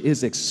church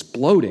is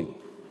exploding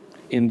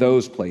in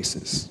those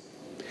places.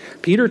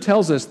 Peter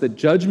tells us that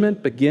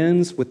judgment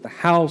begins with the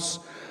house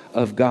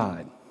of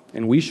God,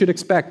 and we should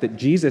expect that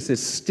Jesus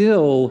is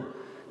still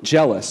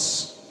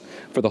jealous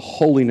for the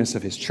holiness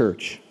of his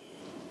church.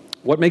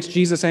 What makes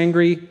Jesus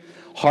angry?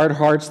 Hard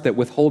hearts that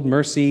withhold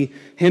mercy,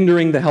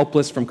 hindering the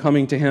helpless from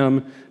coming to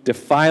him,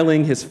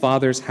 defiling his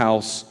Father's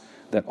house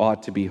that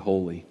ought to be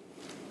holy.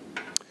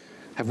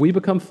 Have we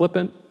become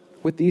flippant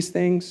with these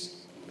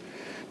things?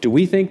 Do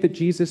we think that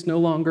Jesus no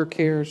longer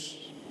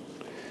cares?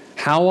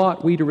 How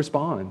ought we to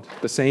respond?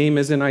 The same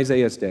as in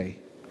Isaiah's day.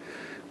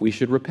 We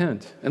should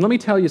repent. And let me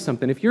tell you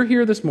something. If you're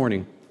here this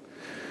morning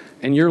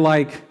and you're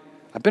like,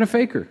 I've been a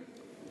faker,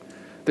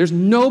 there's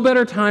no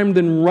better time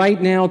than right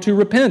now to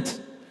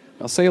repent.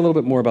 I'll say a little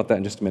bit more about that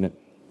in just a minute.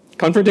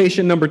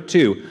 Confrontation number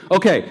 2.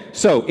 Okay,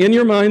 so in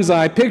your mind's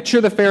eye,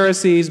 picture the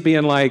Pharisees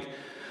being like,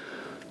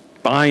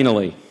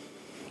 finally,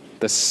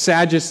 the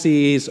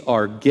Sadducees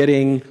are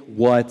getting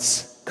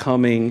what's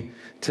coming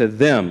to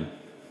them.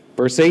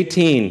 Verse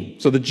 18,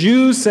 so the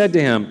Jews said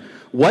to him,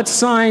 what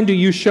sign do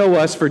you show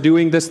us for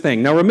doing this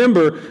thing? Now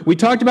remember, we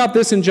talked about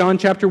this in John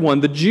chapter 1.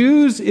 The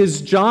Jews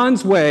is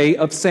John's way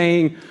of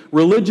saying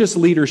religious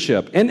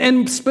leadership,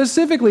 and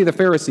specifically the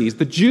Pharisees.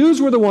 The Jews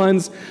were the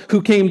ones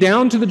who came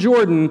down to the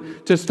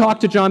Jordan to talk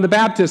to John the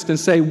Baptist and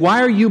say,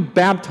 why are you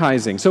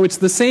baptizing? So it's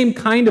the same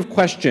kind of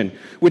question,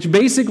 which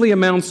basically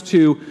amounts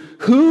to,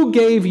 who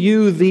gave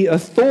you the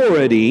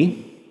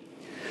authority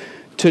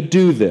to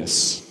do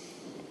this?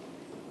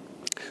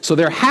 So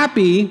they're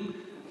happy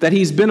that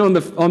he's been on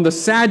the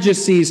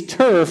Sadducees'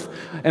 turf,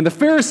 and the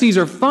Pharisees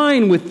are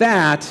fine with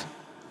that,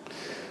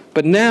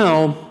 but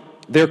now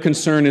their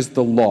concern is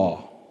the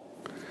law.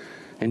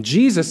 And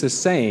Jesus is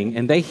saying,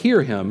 and they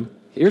hear him,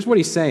 here's what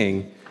he's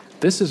saying,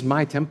 this is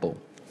my temple,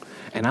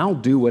 and I'll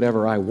do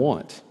whatever I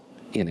want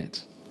in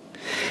it.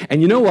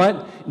 And you know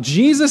what?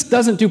 Jesus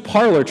doesn't do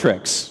parlor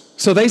tricks,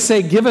 so they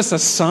say, give us a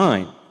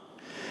sign.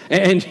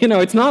 And, you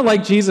know, it's not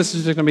like Jesus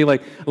is just going to be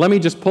like, let me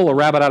just pull a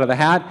rabbit out of the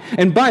hat.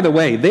 And by the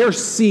way, they're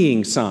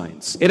seeing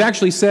signs. It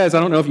actually says,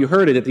 I don't know if you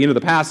heard it at the end of the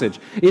passage,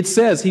 it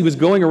says he was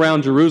going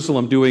around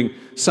Jerusalem doing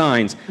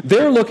signs.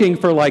 They're looking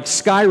for like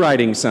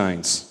skywriting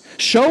signs.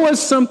 Show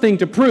us something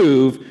to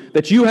prove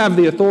that you have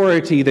the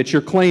authority that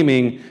you're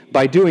claiming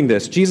by doing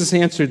this. Jesus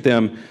answered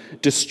them,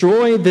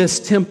 destroy this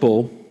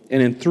temple,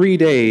 and in 3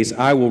 days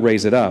I will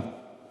raise it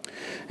up.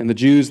 And the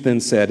Jews then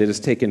said, it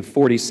has taken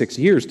 46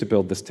 years to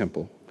build this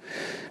temple.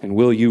 And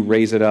will you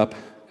raise it up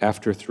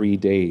after 3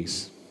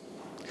 days?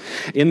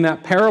 In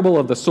that parable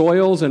of the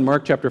soils in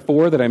Mark chapter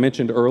 4 that I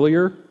mentioned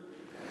earlier,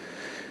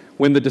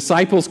 when the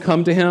disciples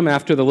come to him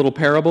after the little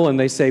parable and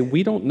they say,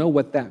 we don't know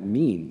what that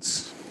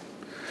means.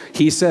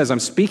 He says,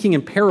 I'm speaking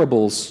in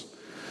parables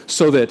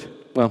so that,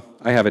 well,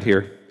 I have it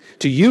here.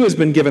 To you has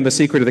been given the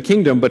secret of the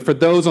kingdom, but for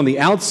those on the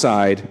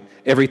outside,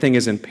 everything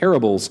is in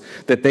parables,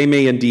 that they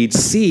may indeed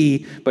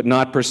see but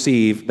not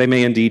perceive, they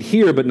may indeed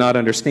hear but not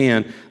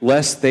understand,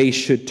 lest they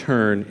should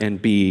turn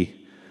and be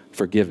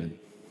forgiven.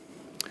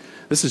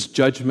 This is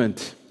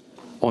judgment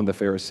on the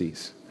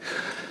Pharisees.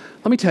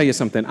 Let me tell you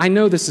something. I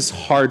know this is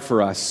hard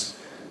for us,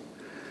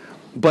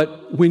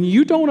 but when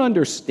you don't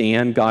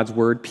understand God's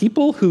word,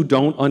 people who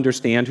don't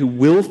understand, who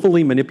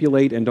willfully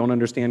manipulate and don't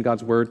understand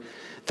God's word,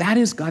 that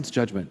is God's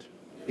judgment.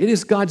 It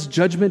is God's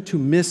judgment to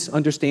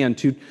misunderstand,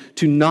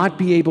 to not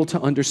be able to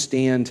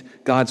understand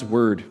God's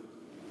word.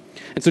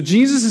 And so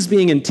Jesus is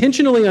being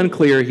intentionally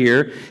unclear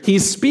here.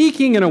 He's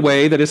speaking in a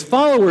way that his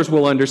followers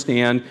will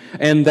understand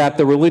and that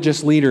the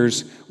religious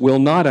leaders will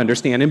not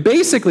understand. And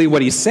basically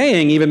what he's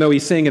saying, even though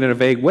he's saying it in a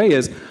vague way,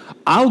 is,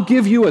 I'll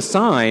give you a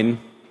sign.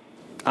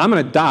 I'm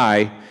going to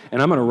die,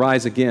 and I'm going to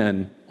rise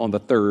again on the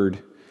third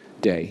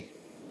day.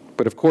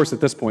 But of course, at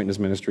this point in his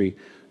ministry,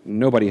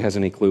 nobody has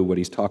any clue what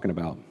he's talking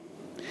about.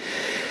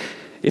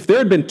 If there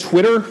had been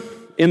Twitter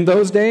in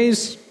those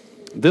days,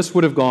 this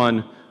would have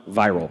gone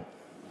viral.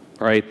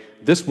 All right?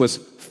 This was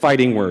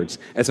fighting words.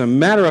 As a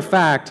matter of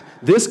fact,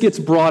 this gets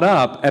brought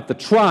up at the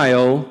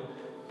trial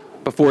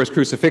before his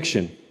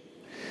crucifixion.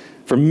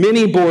 For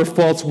many bore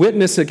false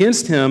witness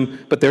against him,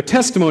 but their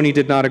testimony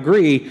did not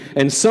agree.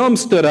 And some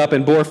stood up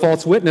and bore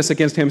false witness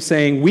against him,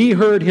 saying, we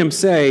heard him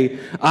say,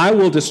 I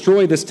will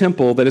destroy this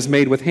temple that is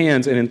made with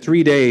hands, and in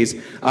 3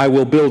 days I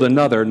will build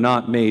another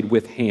not made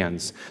with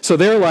hands. So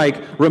they're like,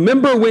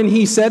 remember when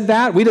he said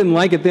that? We didn't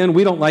like it then.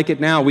 We don't like it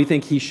now. We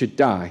think he should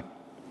die.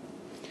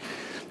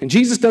 And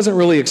Jesus doesn't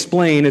really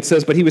explain. It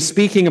says, but he was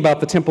speaking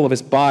about the temple of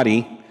his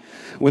body.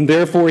 When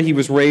therefore he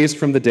was raised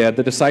from the dead,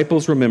 the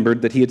disciples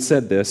remembered that he had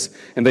said this,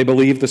 and they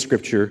believed the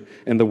scripture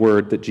and the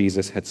word that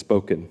Jesus had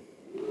spoken.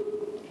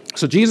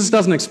 So Jesus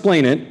doesn't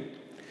explain it.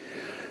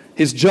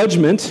 His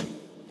judgment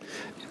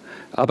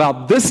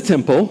about this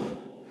temple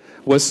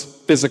was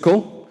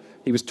physical.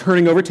 He was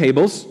turning over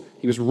tables.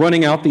 He was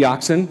running out the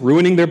oxen,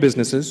 ruining their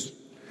businesses.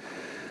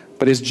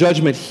 But his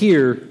judgment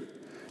here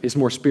is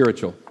more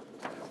spiritual,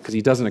 because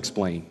he doesn't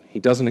explain. He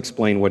doesn't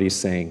explain what he's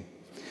saying.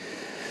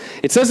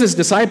 It says his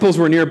disciples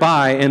were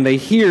nearby, and they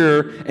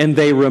hear and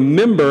they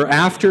remember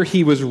after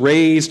he was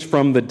raised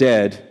from the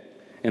dead,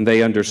 and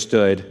they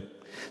understood.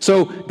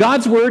 So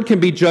God's word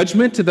can be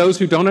judgment to those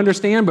who don't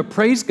understand, but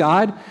praise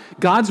God,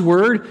 God's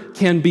word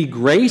can be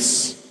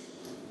grace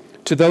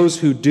to those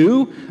who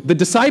do. The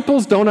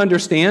disciples don't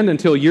understand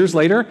until years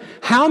later.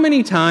 How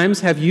many times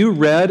have you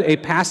read a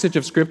passage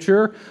of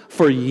Scripture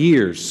for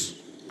years,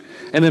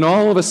 and then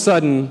all of a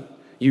sudden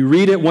you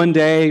read it one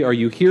day, or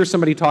you hear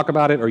somebody talk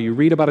about it, or you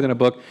read about it in a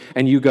book,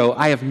 and you go,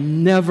 I have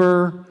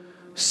never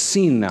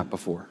seen that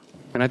before.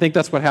 And I think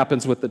that's what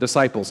happens with the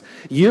disciples.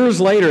 Years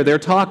later, they're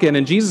talking,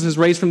 and Jesus is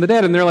raised from the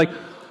dead, and they're like,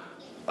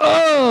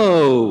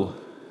 oh,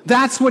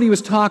 that's what he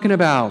was talking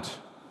about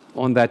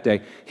on that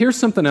day. Here's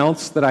something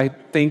else that I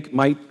think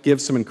might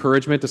give some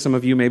encouragement to some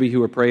of you maybe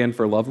who are praying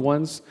for loved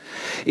ones.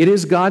 It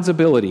is God's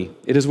ability.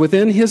 It is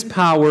within his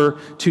power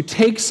to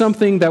take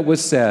something that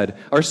was said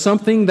or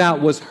something that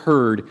was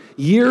heard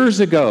years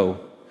ago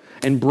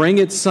and bring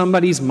it to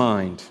somebody's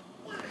mind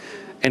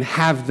and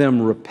have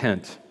them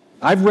repent.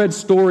 I've read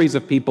stories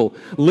of people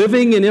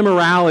living in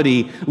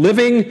immorality,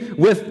 living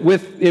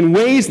in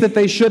ways that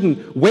they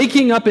shouldn't,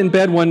 waking up in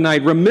bed one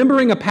night,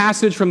 remembering a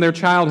passage from their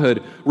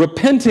childhood,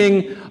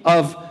 repenting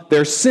of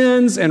their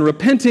sins and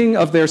repenting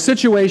of their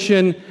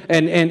situation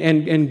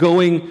and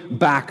going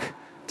back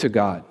to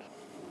God.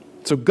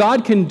 So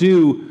God can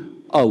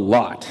do a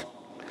lot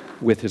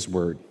with his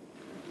word.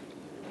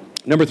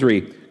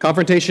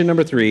 Confrontation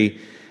number 3.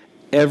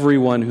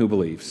 Everyone who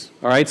believes.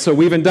 All right, so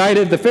we've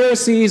indicted the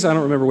Pharisees. I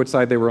don't remember which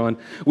side they were on.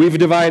 We've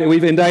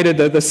indicted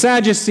the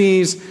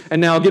Sadducees, and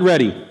now get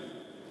ready,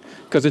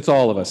 because it's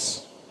all of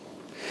us.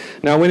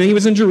 Now, when he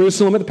was in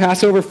Jerusalem at the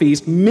Passover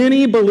feast,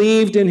 many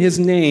believed in his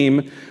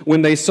name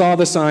when they saw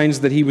the signs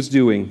that he was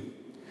doing.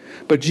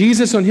 But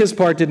Jesus, on his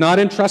part, did not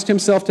entrust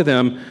himself to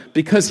them,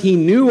 because he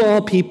knew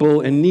all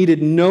people and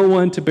needed no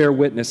one to bear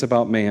witness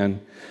about man,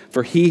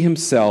 for he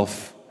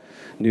himself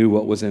knew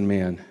what was in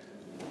man.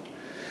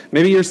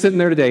 Maybe you're sitting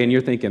there today and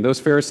you're thinking, those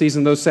Pharisees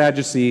and those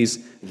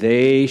Sadducees,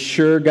 they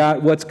sure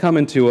got what's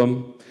coming to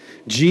them.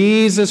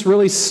 Jesus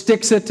really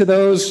sticks it to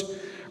those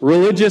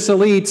religious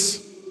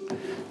elites.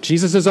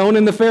 Jesus is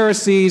owning the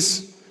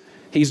Pharisees.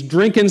 He's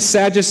drinking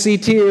Sadducee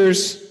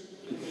tears.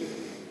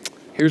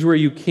 Here's where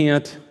you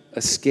can't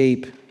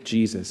escape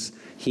Jesus.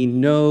 He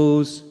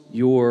knows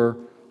your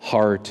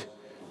heart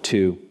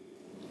too.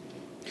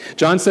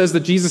 John says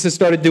that Jesus has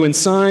started doing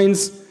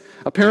signs.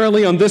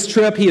 Apparently on this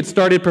trip, he had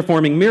started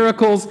performing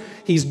miracles.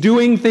 He's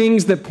doing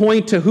things that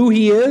point to who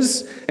he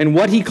is and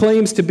what he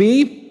claims to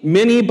be.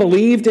 Many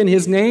believed in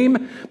his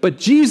name, but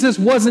Jesus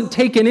wasn't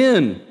taken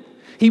in.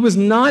 He was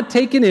not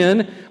taken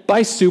in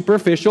by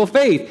superficial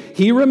faith.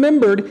 He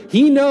remembered,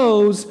 he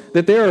knows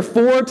that there are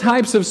 4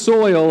 types of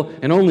soil,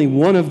 and only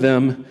one of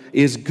them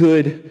is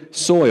good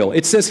soil.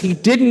 It says he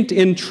didn't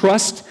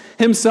entrust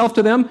himself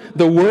to them.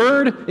 The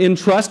word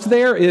entrust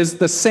there is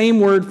the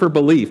same word for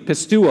belief,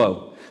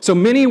 pisteuo. So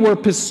many were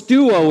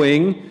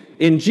pisteuoing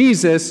in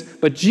Jesus,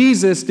 but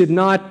Jesus did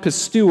not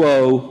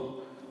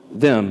pisteuo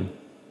them.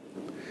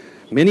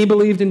 Many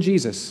believed in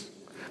Jesus,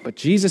 but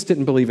Jesus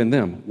didn't believe in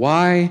them.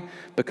 Why?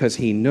 Because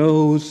he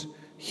knows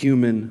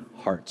human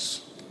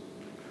hearts.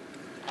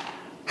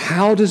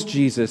 How does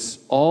Jesus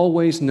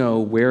always know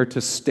where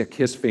to stick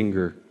his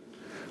finger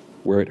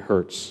where it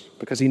hurts?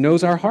 Because he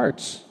knows our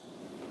hearts.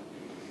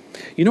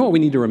 You know what we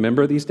need to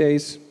remember these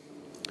days?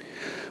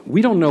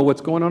 We don't know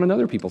what's going on in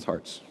other people's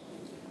hearts.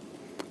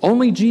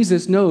 Only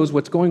Jesus knows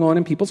what's going on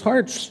in people's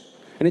hearts.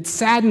 And it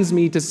saddens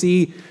me to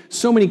see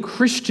so many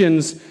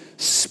Christians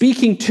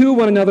speaking to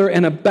one another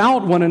and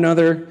about one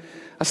another,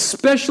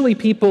 especially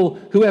people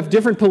who have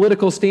different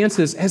political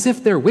stances, as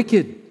if they're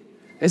wicked,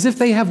 as if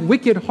they have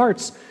wicked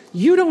hearts.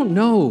 You don't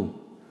know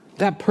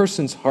that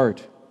person's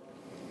heart.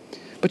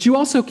 But you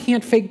also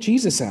can't fake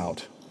Jesus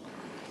out.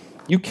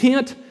 You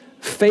can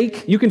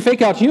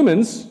fake out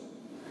humans,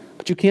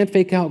 but you can't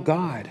fake out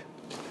God.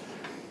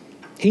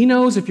 He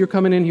knows if you're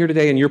coming in here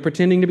today and you're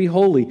pretending to be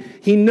holy.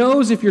 He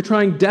knows if you're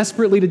trying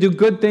desperately to do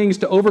good things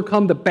to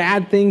overcome the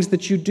bad things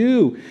that you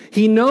do.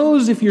 He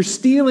knows if you're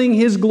stealing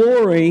His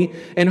glory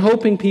and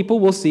hoping people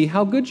will see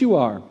how good you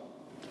are.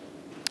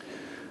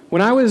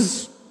 When I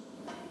was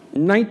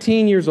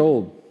 19 years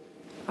old,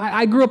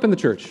 I grew up in the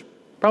church,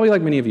 probably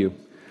like many of you.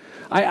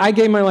 I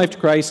gave my life to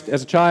Christ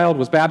as a child,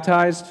 was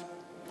baptized.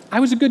 I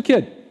was a good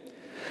kid.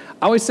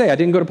 I always say I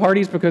didn't go to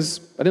parties because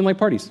I didn't like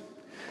parties.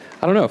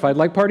 I don't know, if I'd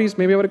liked parties,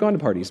 maybe I would have gone to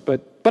parties,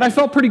 but I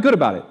felt pretty good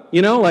about it.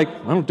 You know, like,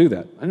 I don't do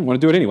that. I didn't want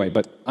to do it anyway,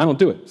 but I don't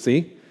do it,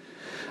 see?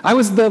 I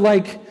was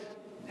the,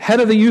 head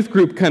of the youth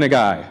group kind of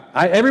guy.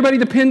 Everybody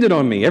depended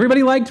on me.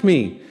 Everybody liked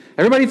me.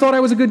 Everybody thought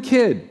I was a good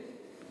kid.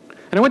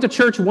 And I went to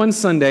church one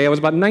Sunday. I was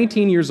about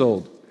 19 years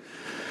old.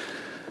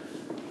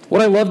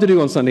 What I love to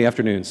do on Sunday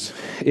afternoons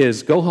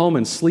is go home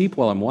and sleep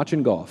while I'm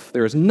watching golf.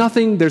 There's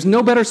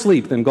no better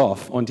sleep than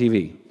golf on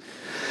TV.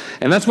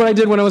 And that's what I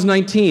did when I was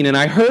 19. And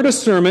I heard a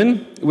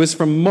sermon. It was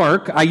from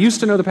Mark. I used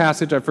to know the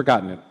passage. I've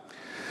forgotten it.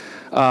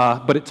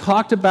 But it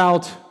talked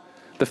about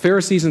the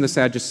Pharisees and the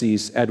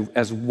Sadducees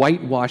as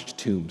whitewashed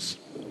tombs.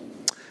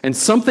 And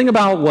something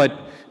about what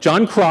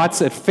John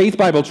Krotz at Faith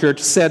Bible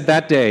Church said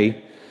that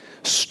day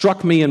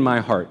struck me in my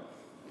heart.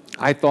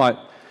 I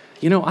thought,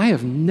 I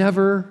have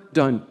never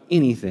done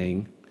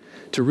anything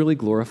to really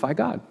glorify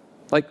God.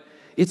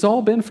 It's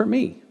all been for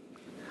me.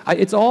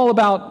 It's all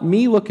about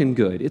me looking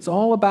good. It's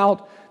all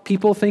about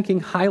people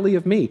thinking highly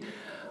of me.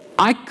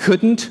 I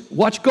couldn't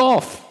watch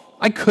golf.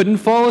 I couldn't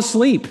fall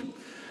asleep.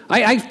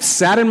 I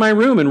sat in my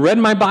room and read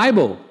my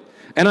Bible,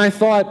 and I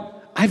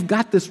thought, I've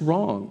got this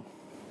wrong.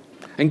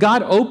 And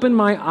God opened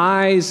my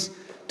eyes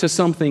to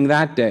something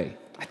that day.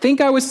 I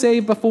think I was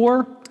saved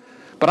before,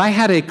 but I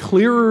had a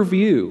clearer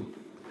view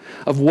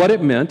of what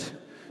it meant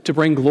to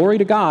bring glory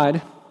to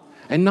God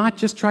and not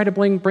just try to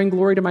bring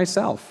glory to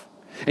myself.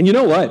 And you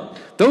know what?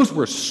 Those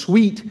were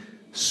sweet,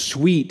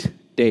 sweet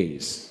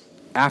days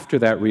after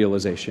that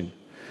realization.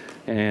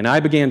 And I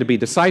began to be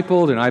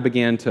discipled, and I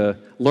began to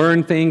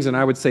learn things, and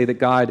I would say that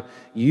God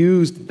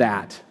used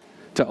that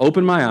to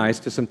open my eyes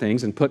to some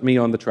things and put me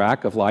on the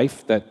track of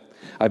life that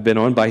I've been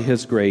on by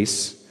His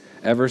grace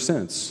ever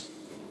since.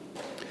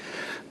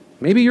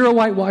 Maybe you're a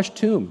whitewashed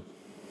tomb.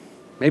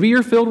 Maybe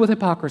you're filled with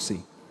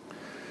hypocrisy.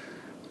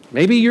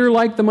 Maybe you're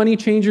like the money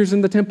changers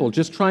in the temple,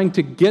 just trying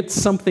to get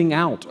something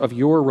out of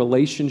your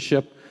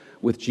relationship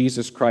with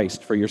Jesus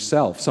Christ for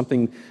yourself,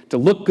 something to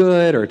look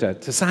good or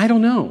to say, I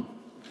don't know.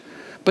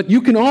 But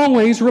you can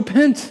always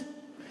repent,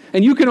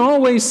 and you can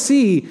always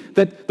see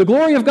that the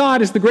glory of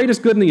God is the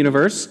greatest good in the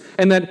universe,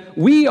 and that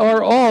we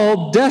are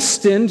all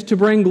destined to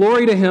bring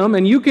glory to Him,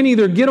 and you can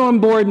either get on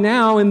board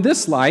now in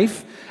this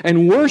life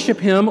and worship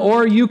Him,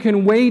 or you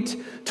can wait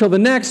till the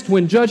next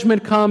when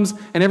judgment comes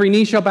and every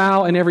knee shall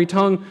bow and every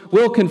tongue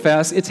will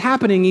confess. It's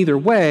happening either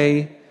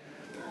way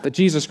that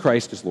Jesus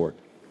Christ is Lord.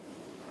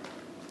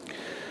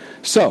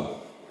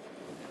 So,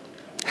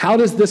 how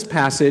does this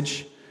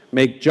passage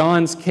make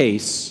John's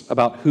case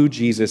about who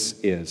Jesus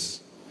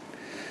is?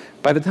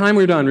 By the time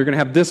we're done, we're going to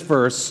have this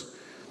verse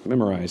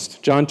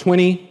memorized. John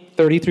 20,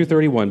 30 through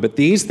 31. But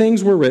these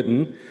things were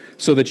written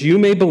so that you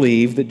may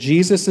believe that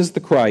Jesus is the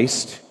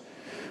Christ,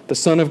 the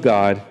Son of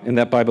God, and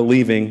that by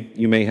believing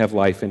you may have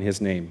life in His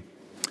name.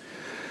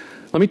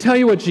 Let me tell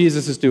you what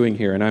Jesus is doing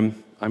here, and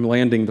I'm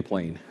landing the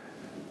plane.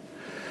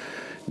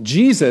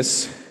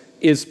 Jesus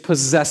is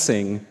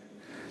possessing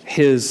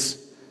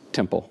His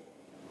temple.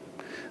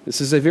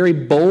 This is a very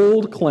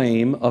bold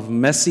claim of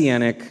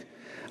messianic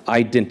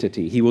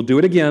identity. He will do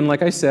it again,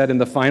 like I said, in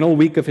the final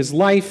week of His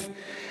life.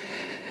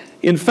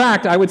 In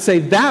fact, I would say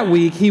that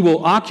week He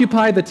will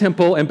occupy the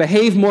temple and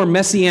behave more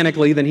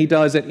messianically than He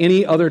does at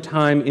any other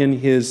time in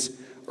His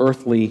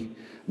earthly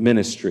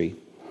ministry.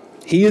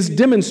 He is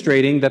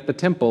demonstrating that the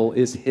temple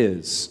is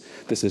His.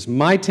 This is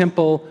my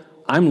temple.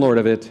 I'm Lord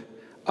of it.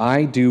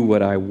 I do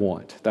what I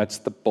want. That's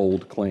the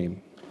bold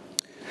claim.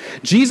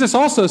 Jesus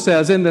also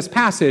says in this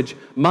passage,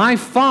 my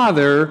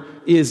Father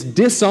is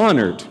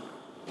dishonored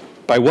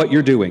by what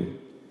you're doing.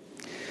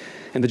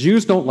 And the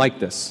Jews don't like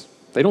this.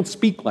 They don't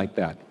speak like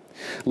that.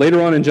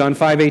 Later on in John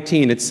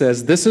 5:18, it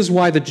says, this is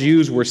why the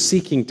Jews were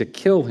seeking to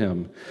kill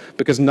Him,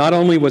 because not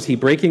only was He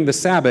breaking the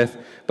Sabbath,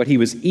 but He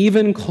was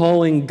even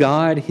calling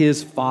God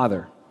His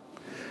Father,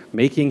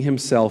 making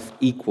Himself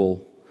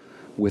equal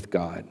with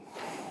God.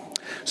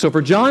 So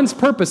for John's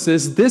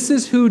purposes, this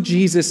is who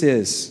Jesus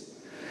is.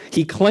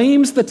 He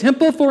claims the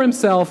temple for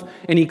Himself,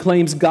 and He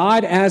claims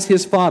God as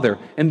His Father.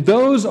 And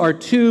those are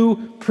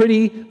two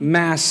pretty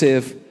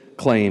massive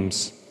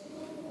claims.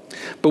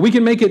 But we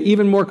can make it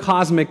even more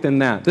cosmic than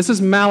that. This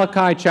is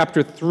Malachi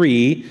chapter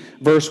 3,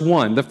 verse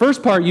 1. The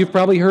first part you've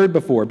probably heard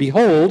before.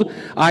 Behold,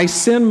 I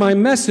send my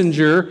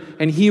messenger,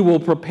 and he will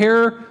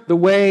prepare the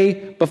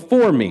way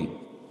before me.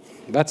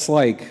 That's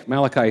like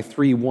Malachi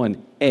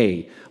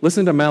 3:1a.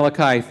 Listen to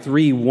Malachi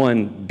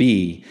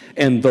 3:1b.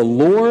 And the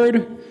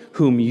Lord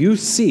whom you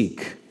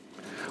seek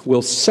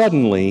will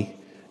suddenly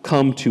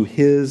come to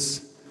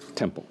his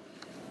temple.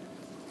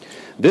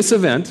 This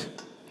event,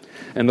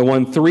 and the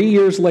one 3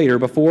 years later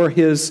before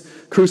his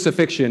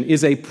crucifixion,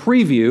 is a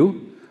preview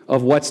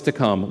of what's to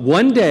come.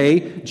 One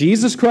day,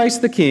 Jesus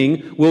Christ the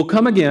King will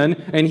come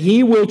again, and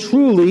he will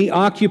truly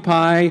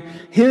occupy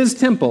his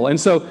temple. And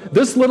so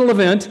this little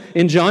event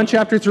in John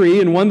chapter 3,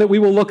 and one that we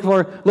will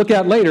look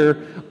at later,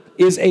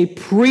 is a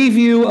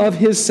preview of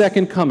his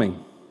second coming.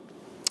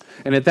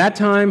 And at that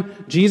time,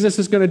 Jesus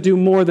is going to do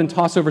more than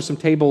toss over some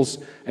tables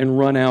and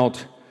run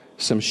out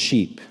some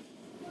sheep.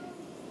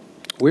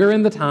 We're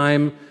in the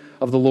time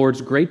of the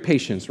Lord's great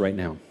patience right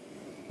now.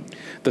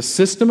 The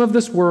system of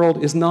this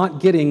world is not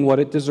getting what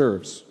it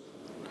deserves,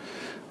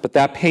 but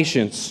that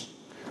patience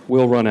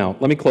will run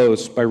out. Let me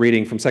close by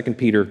reading from 2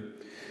 Peter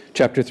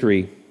chapter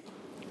 3,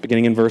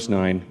 beginning in verse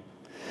 9.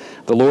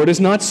 The Lord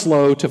is not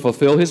slow to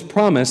fulfill his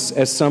promise,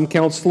 as some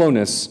count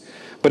slowness,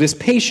 but is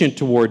patient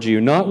toward you,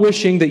 not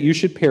wishing that you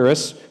should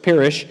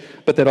perish,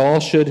 but that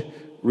all should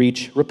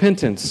reach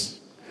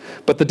repentance.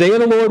 But the day of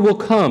the Lord will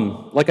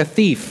come like a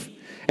thief,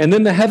 and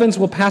then the heavens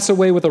will pass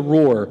away with a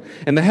roar,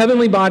 and the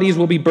heavenly bodies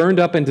will be burned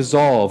up and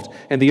dissolved,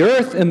 and the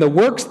earth and the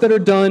works that are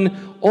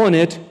done on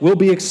it will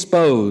be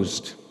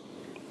exposed.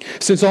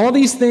 Since all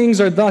these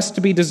things are thus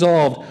to be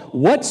dissolved,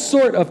 what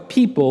sort of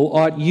people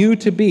ought you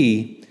to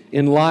be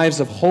in lives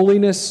of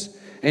holiness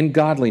and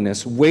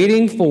godliness,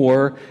 waiting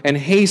for and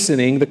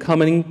hastening the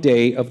coming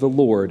day of the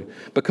Lord,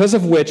 because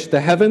of which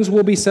the heavens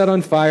will be set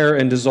on fire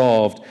and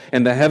dissolved,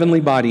 and the heavenly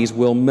bodies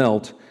will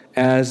melt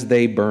as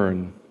they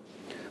burn?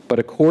 But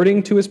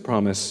according to his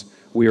promise,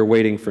 we are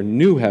waiting for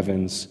new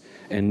heavens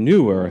and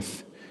new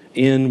earth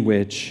in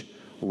which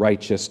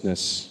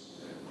righteousness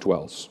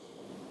dwells.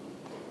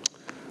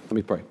 Let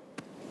me pray.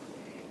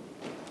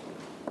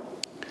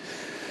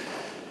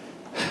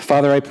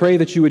 Father, I pray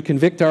that you would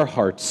convict our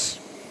hearts,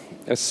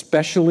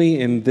 especially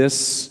in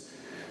this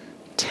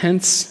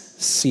tense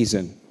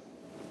season.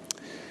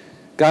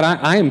 God,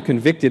 I am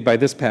convicted by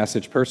this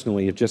passage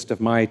personally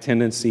of my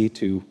tendency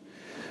to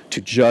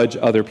judge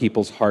other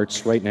people's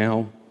hearts right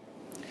now.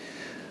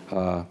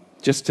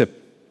 Just to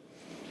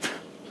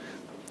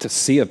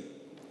see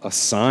a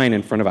sign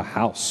in front of a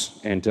house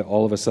and to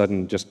all of a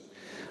sudden just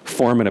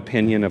form an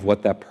opinion of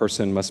what that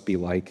person must be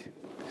like.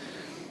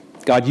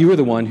 God, you are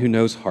the one who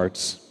knows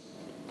hearts.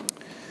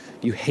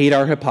 You hate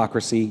our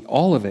hypocrisy,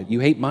 all of it. You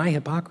hate my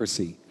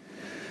hypocrisy.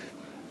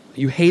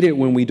 You hate it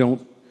when we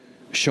don't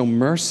show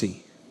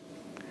mercy.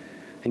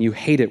 And you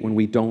hate it when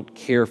we don't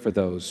care for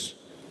those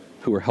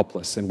who are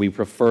helpless and we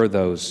prefer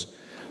those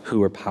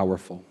who are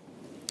powerful.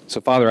 So,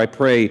 Father, I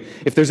pray,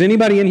 if there's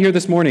anybody in here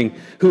this morning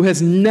who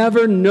has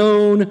never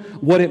known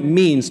what it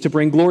means to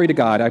bring glory to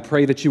God, I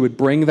pray that you would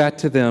bring that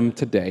to them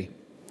today.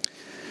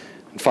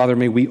 And Father,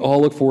 may we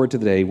all look forward to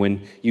the day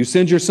when you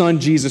send your Son,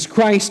 Jesus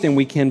Christ, and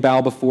we can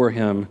bow before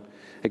him,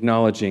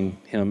 acknowledging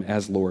him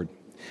as Lord.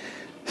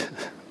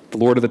 The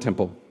Lord of the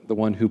temple, the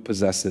one who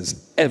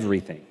possesses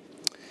everything.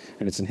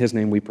 And it's in his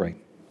name we pray.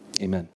 Amen.